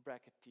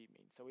bracket t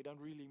means. So we don't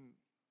really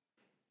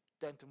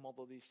tend to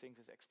model these things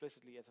as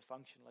explicitly as a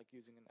function, like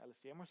using an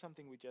LSTM or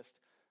something. We just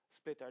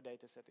split our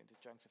data set into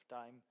chunks of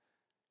time,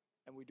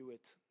 and we do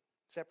it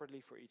separately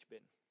for each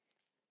bin.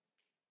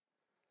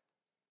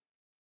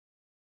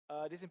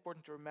 It is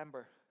important to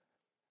remember,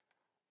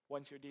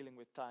 once you're dealing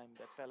with time,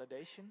 that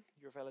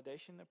your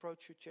validation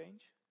approach should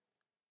change,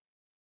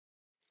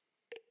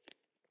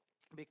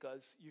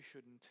 because you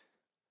shouldn't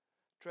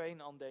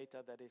train on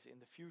data that is in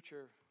the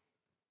future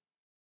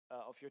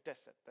of your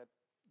test set. That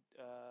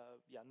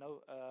you're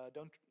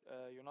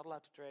not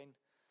allowed to train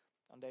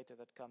on data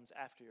that comes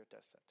after your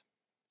test set.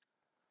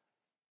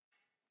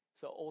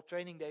 So all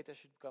training data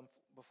should come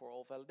before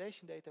all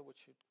validation data, which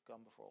should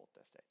come before all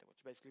test data, which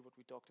is basically what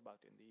we talked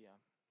about in the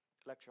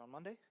lecture on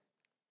Monday.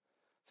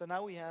 So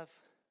now we have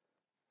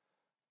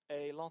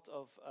a lot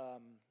of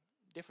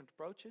different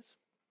approaches.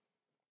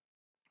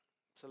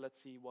 So let's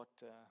see what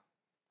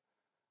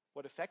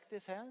effect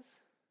this has.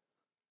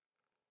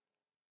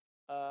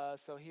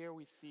 So here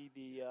we see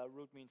the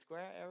root mean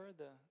square error,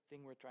 the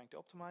thing we're trying to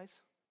optimize.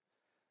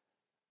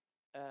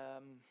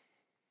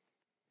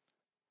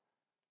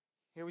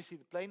 Here we see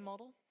the plane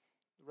model,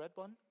 the red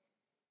one.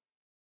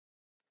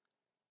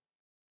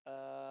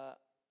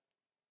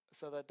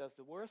 So that does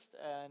the worst,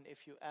 and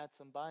if you add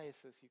some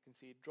biases, you can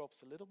see it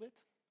drops a little bit.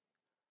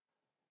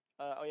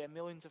 Oh yeah,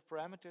 millions of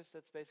parameters,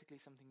 that's basically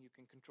something you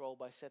can control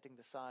by setting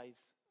the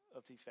size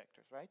these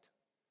vectors, right?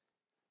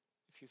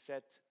 If you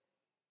set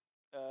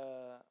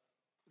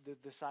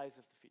the size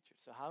of the features.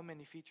 So how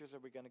many features are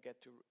we going to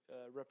get to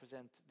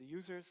represent the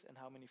users, and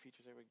how many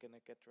features are we going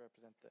to get to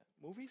represent the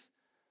movies?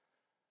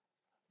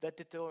 That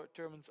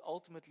determines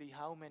ultimately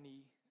how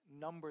many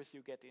numbers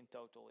you get in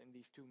total in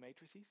these two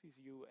matrices, these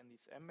U and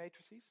these M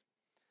matrices.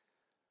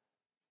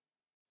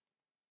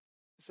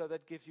 So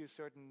that gives you a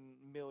certain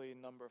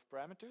million number of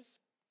parameters.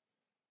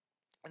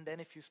 And then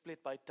if you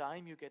split by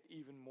time, you get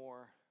even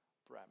more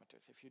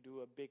parameters. If you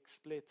do a big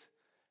split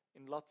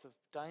in lots of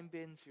time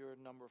bins, your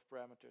number of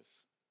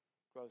parameters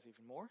grows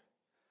even more.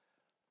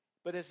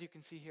 But as you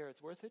can see here,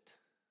 it's worth it.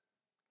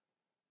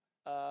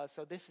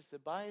 So this is the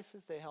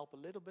biases, they help a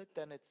little bit.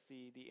 Then it's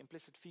the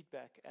implicit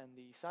feedback and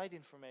the side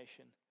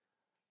information.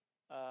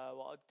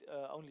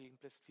 Only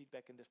implicit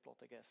feedback in this plot,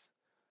 I guess.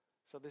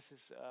 So this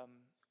is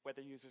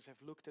whether users have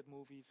looked at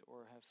movies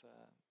or have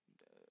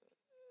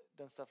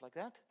done stuff like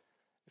that.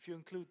 If you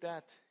include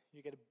that,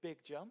 you get a big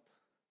jump.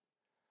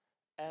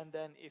 And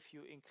then if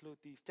you include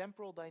these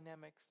temporal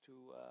dynamics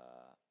to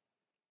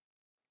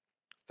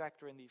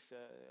factor in these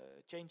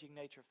changing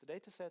nature of the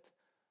data set,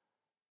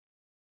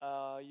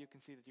 you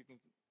can see that you can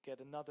get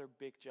another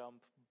big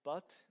jump,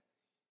 but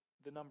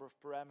the number of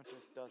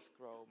parameters does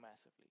grow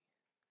massively.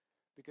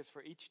 Because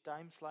for each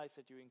time slice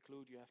that you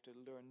include, you have to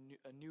learn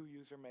a new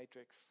user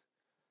matrix.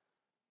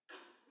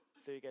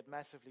 So you get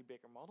massively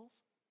bigger models,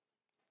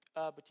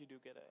 but you do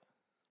get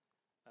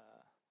a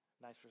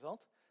nice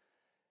result.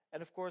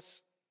 And of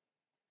course,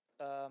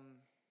 I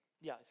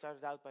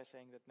started out by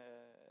saying that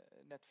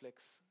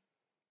Netflix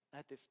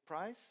had this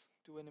prize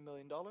to win $1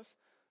 million.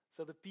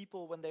 So the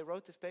people, when they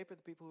wrote this paper,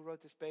 the people who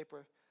wrote this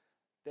paper,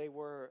 they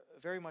were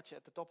very much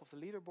at the top of the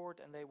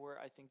leaderboard, and they were,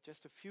 I think,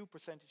 just a few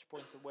percentage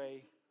points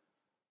away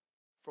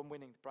from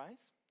winning the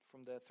prize,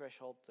 from the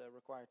threshold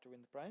required to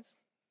win the prize.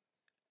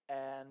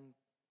 And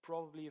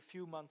probably a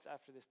few months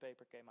after this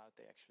paper came out,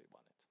 they actually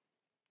won it.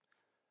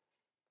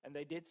 And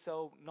they did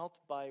so not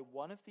by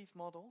one of these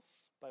models,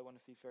 by one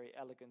of these very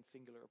elegant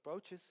singular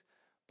approaches,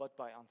 but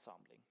by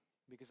ensembling.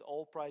 Because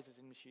all prizes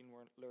in machine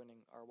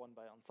learning are won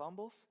by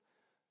ensembles.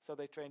 So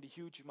they trained a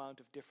huge amount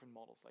of different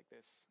models like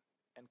this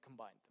and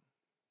combined them.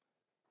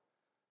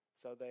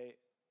 So they,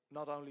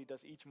 not only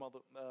does each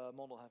model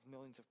have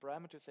millions of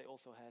parameters, they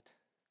also had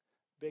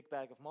a big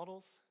bag of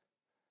models.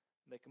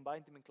 They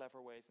combined them in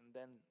clever ways, and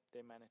then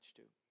they managed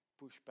to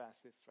push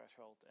past this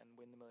threshold and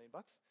win the $1 million.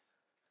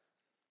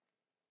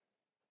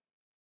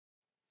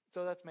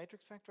 So that's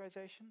matrix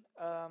factorization.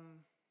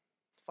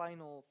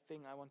 Final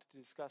thing I wanted to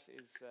discuss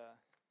is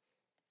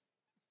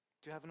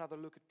to have another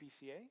look at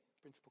PCA,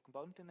 principal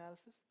component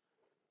analysis,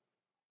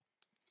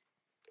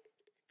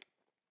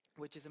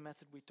 which is a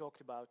method we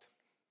talked about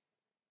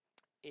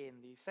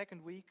in the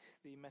second week,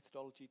 the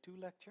methodology 2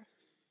 lecture.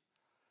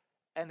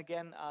 And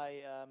again,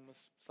 I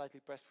was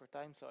slightly pressed for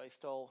time, so I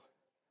stole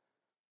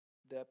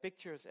the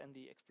pictures and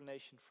the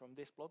explanation from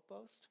this blog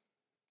post.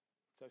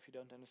 So if you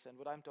don't understand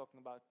what I'm talking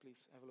about,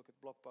 please have a look at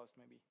the blog post.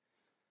 Maybe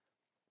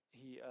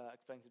he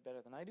explains it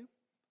better than I do.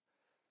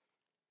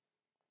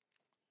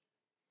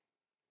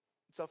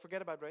 So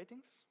forget about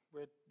ratings.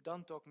 We're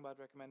done talking about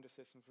recommender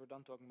systems. We're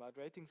done talking about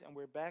ratings, and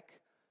we're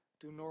back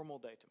to normal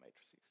data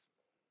matrices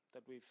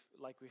that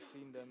we've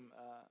seen them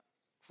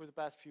for the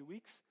past few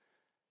weeks.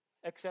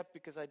 Except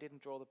because I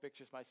didn't draw the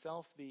pictures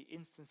myself, the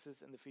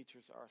instances and the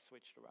features are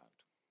switched around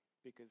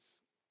because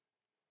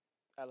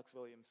Alex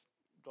Williams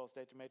draws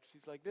data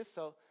matrices like this.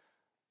 So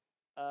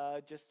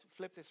just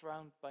flip this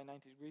around by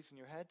 90 degrees in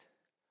your head.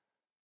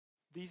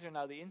 These are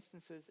now the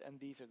instances, and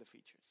these are the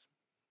features.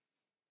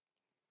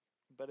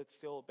 But it's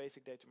still a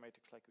basic data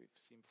matrix like we've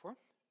seen before.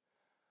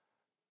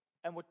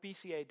 And what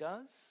PCA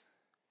does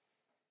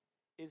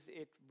is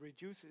it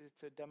reduces,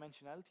 it's a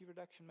dimensionality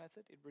reduction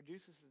method. It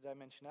reduces the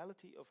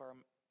dimensionality of our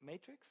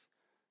matrix.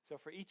 So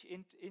for each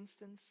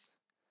instance,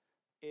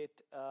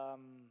 it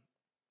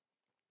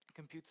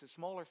computes a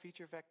smaller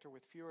feature vector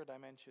with fewer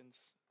dimensions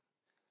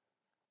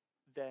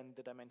than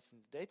the dimensions in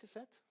the data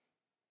set,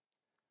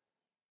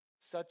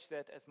 such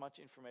that as much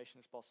information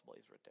as possible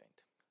is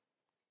retained.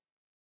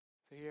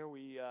 So here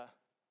we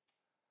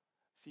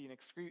see an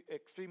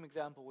extreme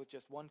example with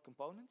just one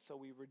component. So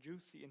we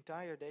reduce the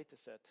entire data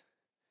set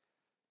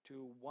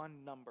to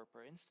one number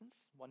per instance,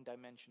 one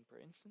dimension per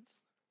instance.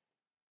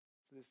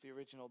 So this is the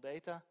original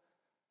data.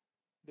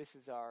 This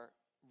is our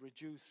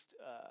reduced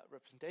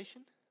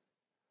representation.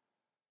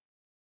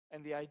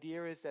 And the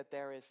idea is that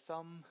there is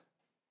some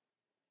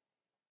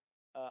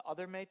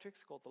other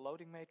matrix called the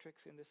loading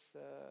matrix in this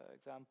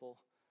example,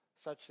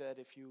 such that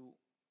if you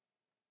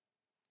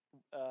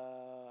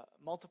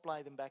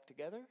multiply them back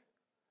together,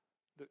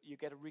 you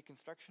get a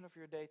reconstruction of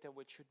your data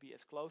which should be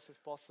as close as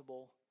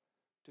possible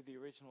to the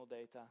original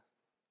data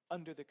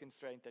under the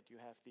constraint that you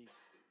have these,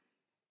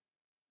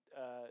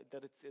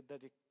 that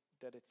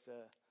it's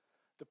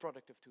the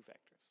product of two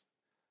vectors.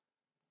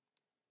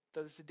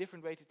 So it's a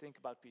different way to think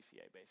about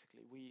PCA,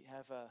 basically. We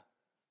have a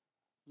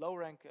low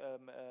rank,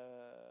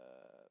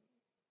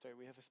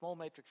 we have a small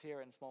matrix here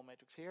and a small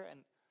matrix here, and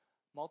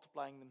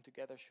multiplying them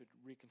together should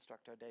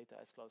reconstruct our data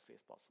as closely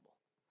as possible.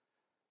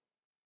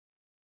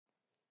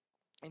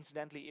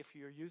 Incidentally, if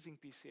you're using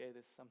PCA,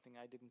 this is something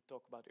I didn't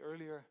talk about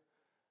earlier,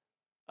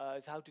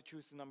 is how to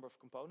choose the number of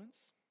components.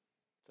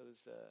 So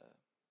there's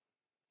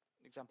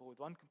an example with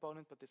one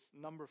component, but this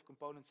number of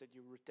components that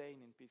you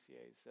retain in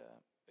PCA is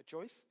a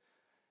choice.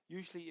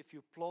 Usually if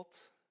you plot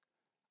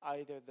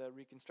either the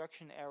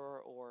reconstruction error,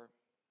 or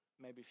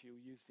maybe if you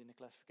used in a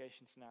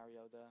classification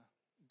scenario the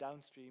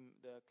downstream,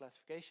 the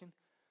classification,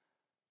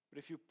 but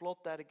if you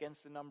plot that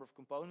against the number of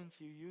components,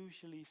 you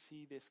usually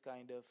see this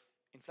kind of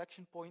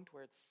inflection point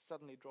where it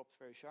suddenly drops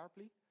very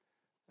sharply,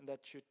 and that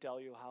should tell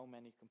you how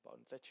many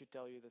components. That should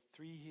tell you the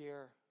 3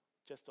 here,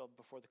 just up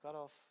before the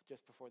cutoff,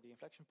 just before the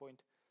inflection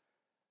point.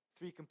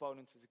 3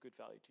 components is a good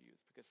value to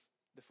use, because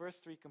the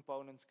first 3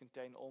 components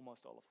contain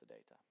almost all of the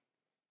data,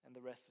 and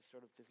the rest is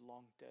sort of this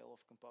long tail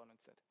of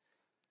components that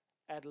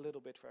add a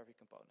little bit for every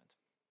component.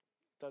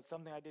 So it's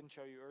something I didn't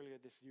show you earlier.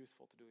 This is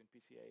useful to do in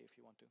PCA if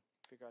you want to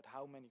figure out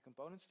how many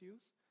components to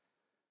use.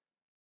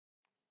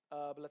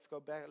 But let's go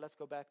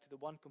back to the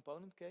one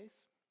component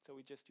case. So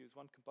we just use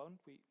one component.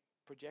 We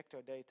project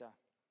our data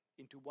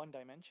into one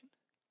dimension.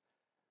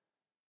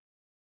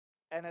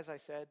 And as I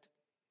said,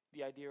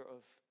 the idea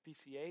of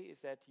PCA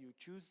is that you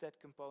choose that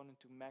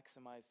component to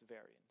maximize the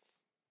variance.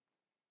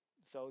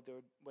 So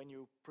when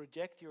you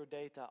project your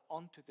data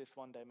onto this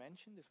one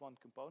dimension, this one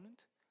component,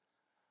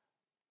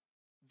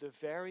 the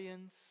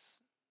variance,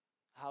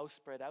 how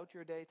spread out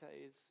your data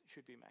is,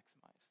 should be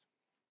maximized.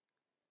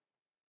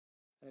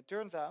 And it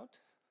turns out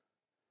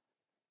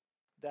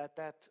that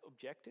that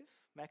objective,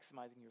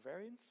 maximizing your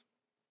variance,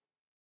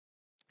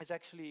 is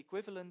actually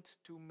equivalent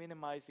to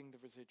minimizing the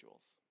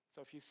residuals.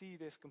 So if you see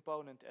this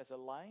component as a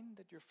line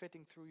that you're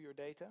fitting through your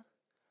data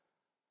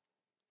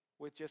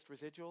with just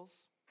residuals,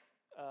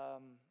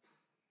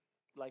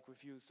 like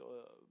we've used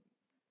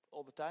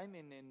all the time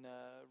in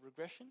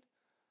regression,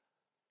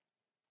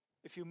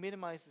 if you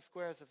minimize the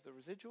squares of the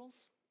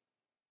residuals,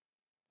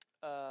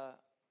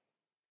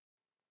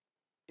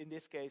 in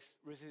this case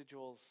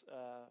residuals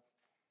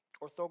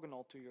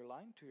orthogonal to your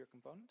line, to your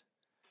component,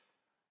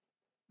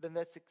 then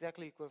that's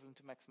exactly equivalent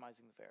to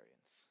maximizing the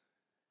variance.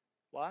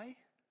 Why?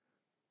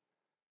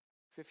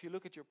 So if you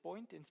look at your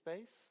point in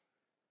space,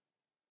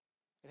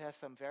 it has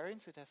some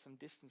variance, it has some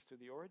distance to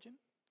the origin.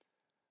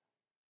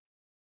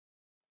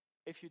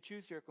 If you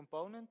choose your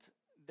component,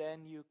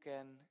 then you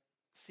can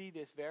see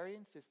this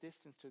variance, this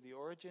distance to the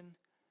origin,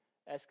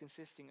 as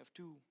consisting of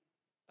two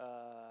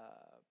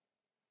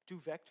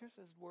vectors,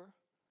 as it were.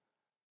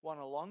 One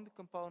along the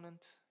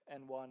component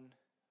and one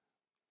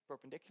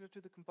perpendicular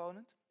to the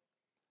component,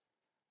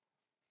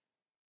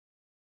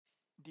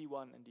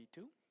 D1 and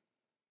D2.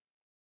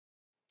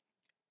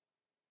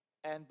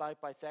 And by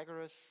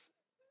Pythagoras,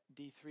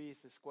 D3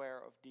 is the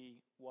square of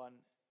D1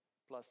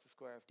 plus the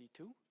square of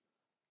D2.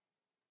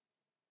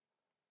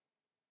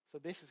 So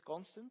this is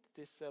constant,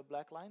 this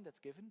black line that's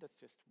given, that's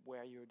just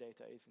where your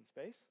data is in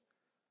space.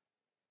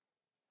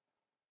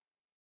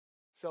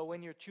 So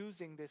when you're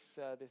choosing this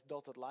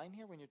dotted line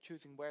here, when you're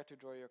choosing where to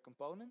draw your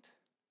component,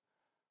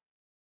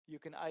 you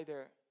can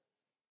either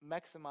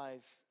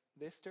maximize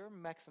this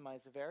term,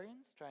 maximize the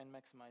variance, try and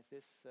maximize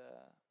this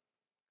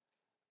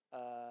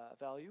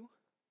value,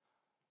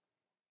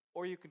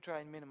 or you can try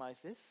and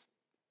minimize this.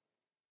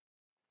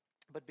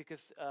 But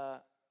because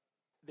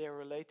they're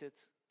related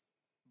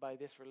by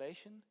this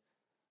relation,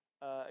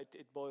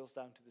 it boils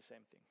down to the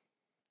same thing.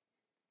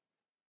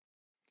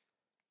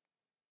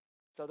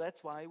 So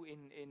that's why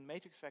in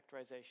matrix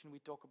factorization we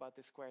talk about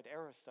this squared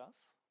error stuff.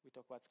 We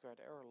talk about squared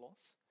error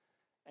loss.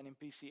 And in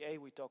PCA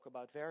we talk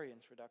about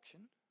variance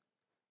reduction.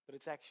 But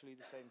it's actually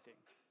the same thing.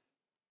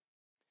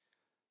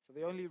 So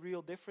the only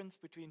real difference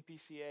between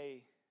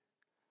PCA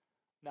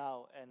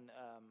now and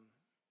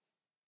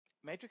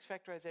matrix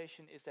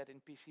factorization is that in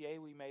PCA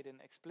we made an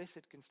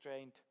explicit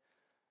constraint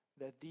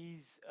that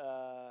these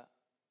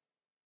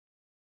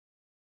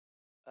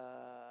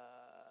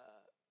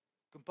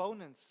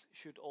components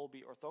should all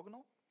be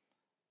orthogonal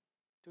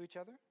to each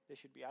other. They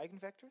should be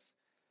eigenvectors.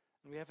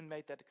 And we haven't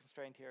made that a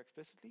constraint here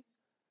explicitly.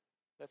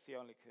 That's the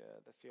only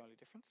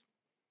difference.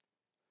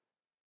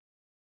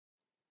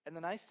 And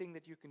the nice thing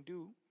that you can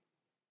do,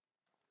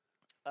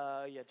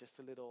 just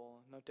a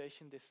little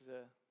notation. This is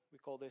we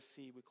call this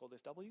C, we call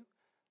this W.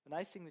 The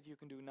nice thing that you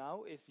can do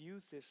now is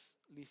use this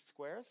least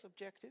squares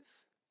objective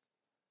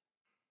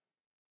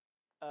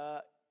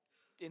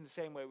in the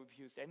same way we've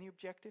used any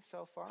objective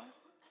so far,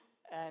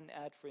 and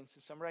add, for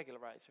instance, some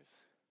regularizers.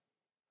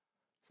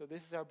 So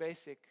this is our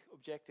basic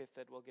objective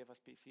that will give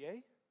us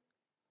PCA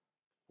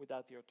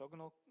without the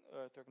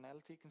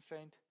orthogonality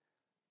constraint.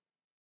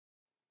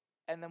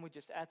 And then we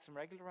just add some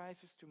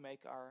regularizers to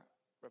make our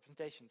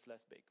representations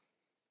less big,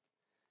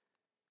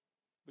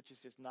 which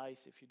is just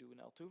nice if you do an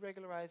L2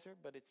 regularizer,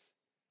 but it's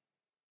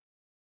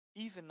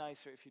even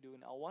nicer if you do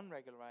an L1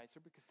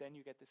 regularizer, because then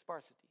you get the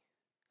sparsity,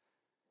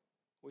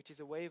 which is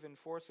a way of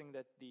enforcing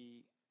that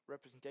the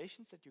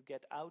representations that you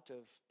get out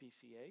of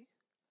PCA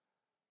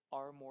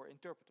are more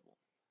interpretable,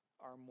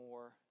 are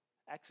more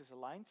axis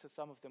aligned, so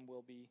some of them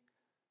will be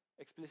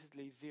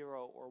explicitly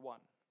 0 or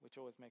 1, which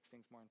always makes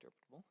things more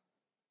interpretable.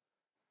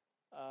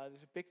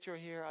 There's a picture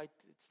here,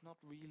 it's not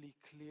really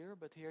clear,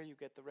 but here you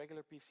get the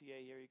regular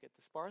PCA, here you get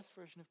the sparse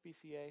version of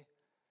PCA,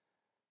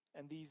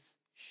 and these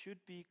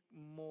should be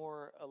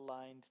more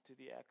aligned to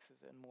the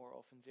axis and more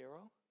often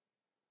 0.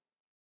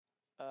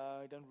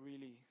 I don't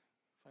really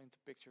find the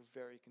picture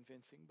very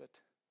convincing, but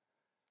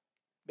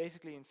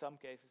basically in some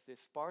cases this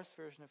sparse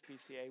version of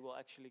PCA will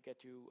actually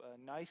get you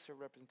nicer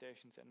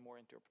representations and more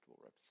interpretable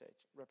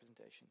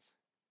representations.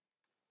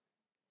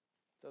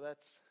 So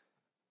that's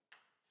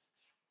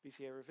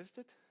PCA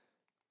revisited.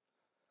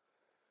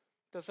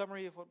 The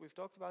summary of what we've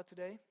talked about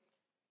today.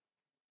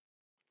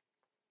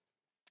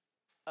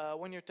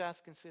 When your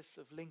task consists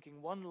of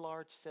linking one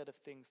large set of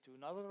things to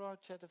another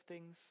large set of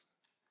things,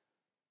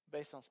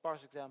 based on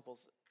sparse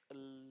examples, a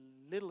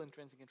little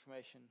intrinsic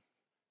information,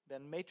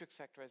 then matrix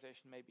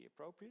factorization may be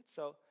appropriate.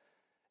 So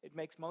it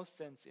makes most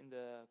sense in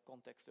the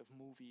context of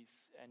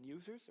movies and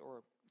users,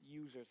 or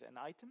users and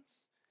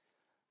items.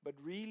 But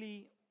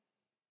really,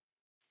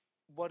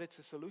 what it's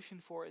a solution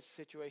for is a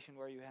situation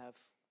where you have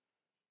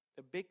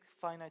a big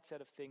finite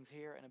set of things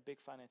here and a big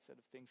finite set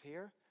of things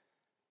here,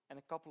 and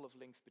a couple of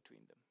links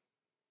between them.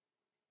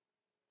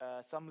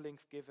 Some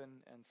links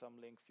given and some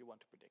links you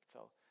want to predict.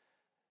 So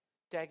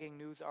tagging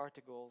news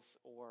articles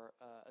or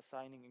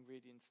assigning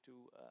ingredients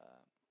to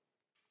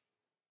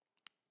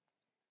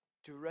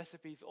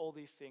recipes, all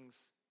these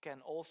things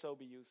can also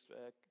be used,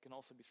 can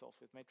also be solved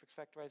with matrix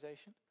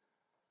factorization.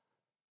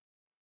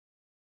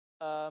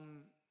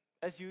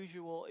 As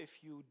usual,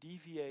 if you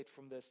deviate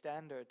from the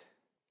standard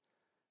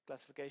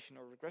classification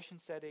or regression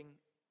setting,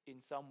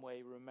 in some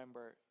way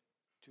remember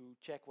to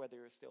check whether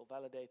you're still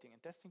validating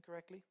and testing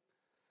correctly.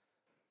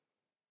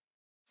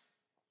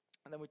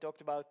 And then we talked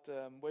about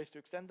ways to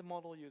extend the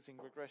model using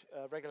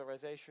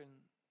regularization,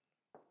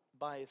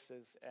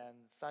 biases,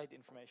 and side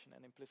information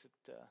and implicit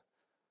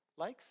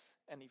likes,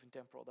 and even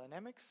temporal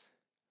dynamics.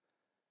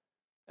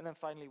 And then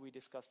finally we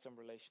discussed some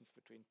relations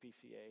between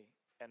PCA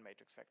and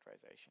matrix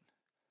factorization.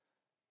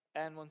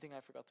 And one thing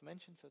I forgot to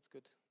mention, so it's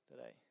good that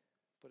I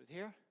put it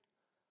here.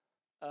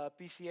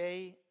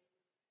 PCA,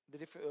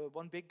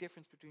 one big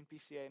difference between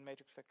PCA and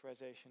matrix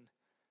factorization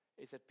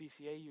is that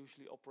PCA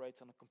usually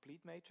operates on a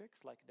complete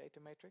matrix, like a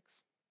data matrix.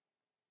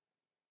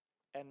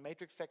 And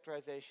matrix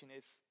factorization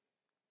is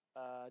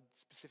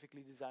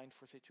specifically designed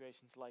for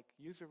situations like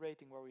user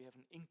rating, where we have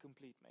an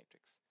incomplete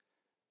matrix,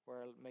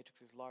 where a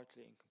matrix is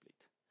largely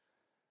incomplete.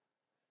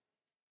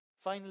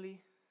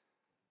 Finally,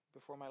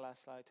 before my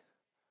last slide,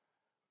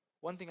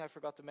 one thing I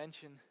forgot to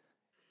mention,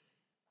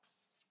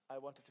 I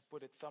wanted to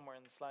put it somewhere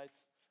in the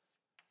slides,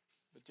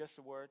 but just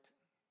a word.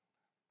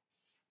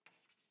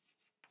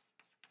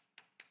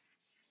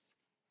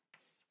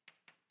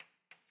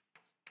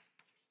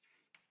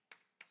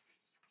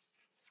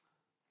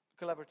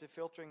 Collaborative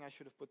filtering, I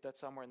should have put that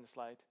somewhere in the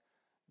slide.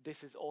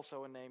 This is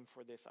also a name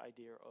for this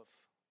idea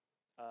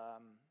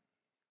of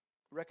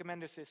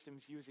recommender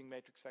systems using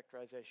matrix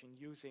factorization,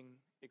 using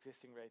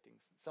existing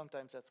ratings.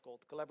 Sometimes that's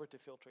called collaborative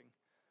filtering,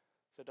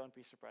 so don't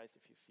be surprised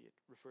if you see it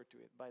referred to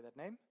it by that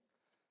name.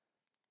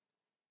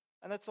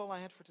 And that's all I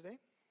had for today.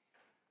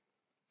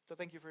 So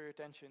thank you for your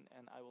attention,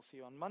 and I will see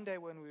you on Monday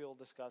when we will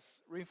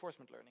discuss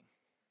reinforcement learning.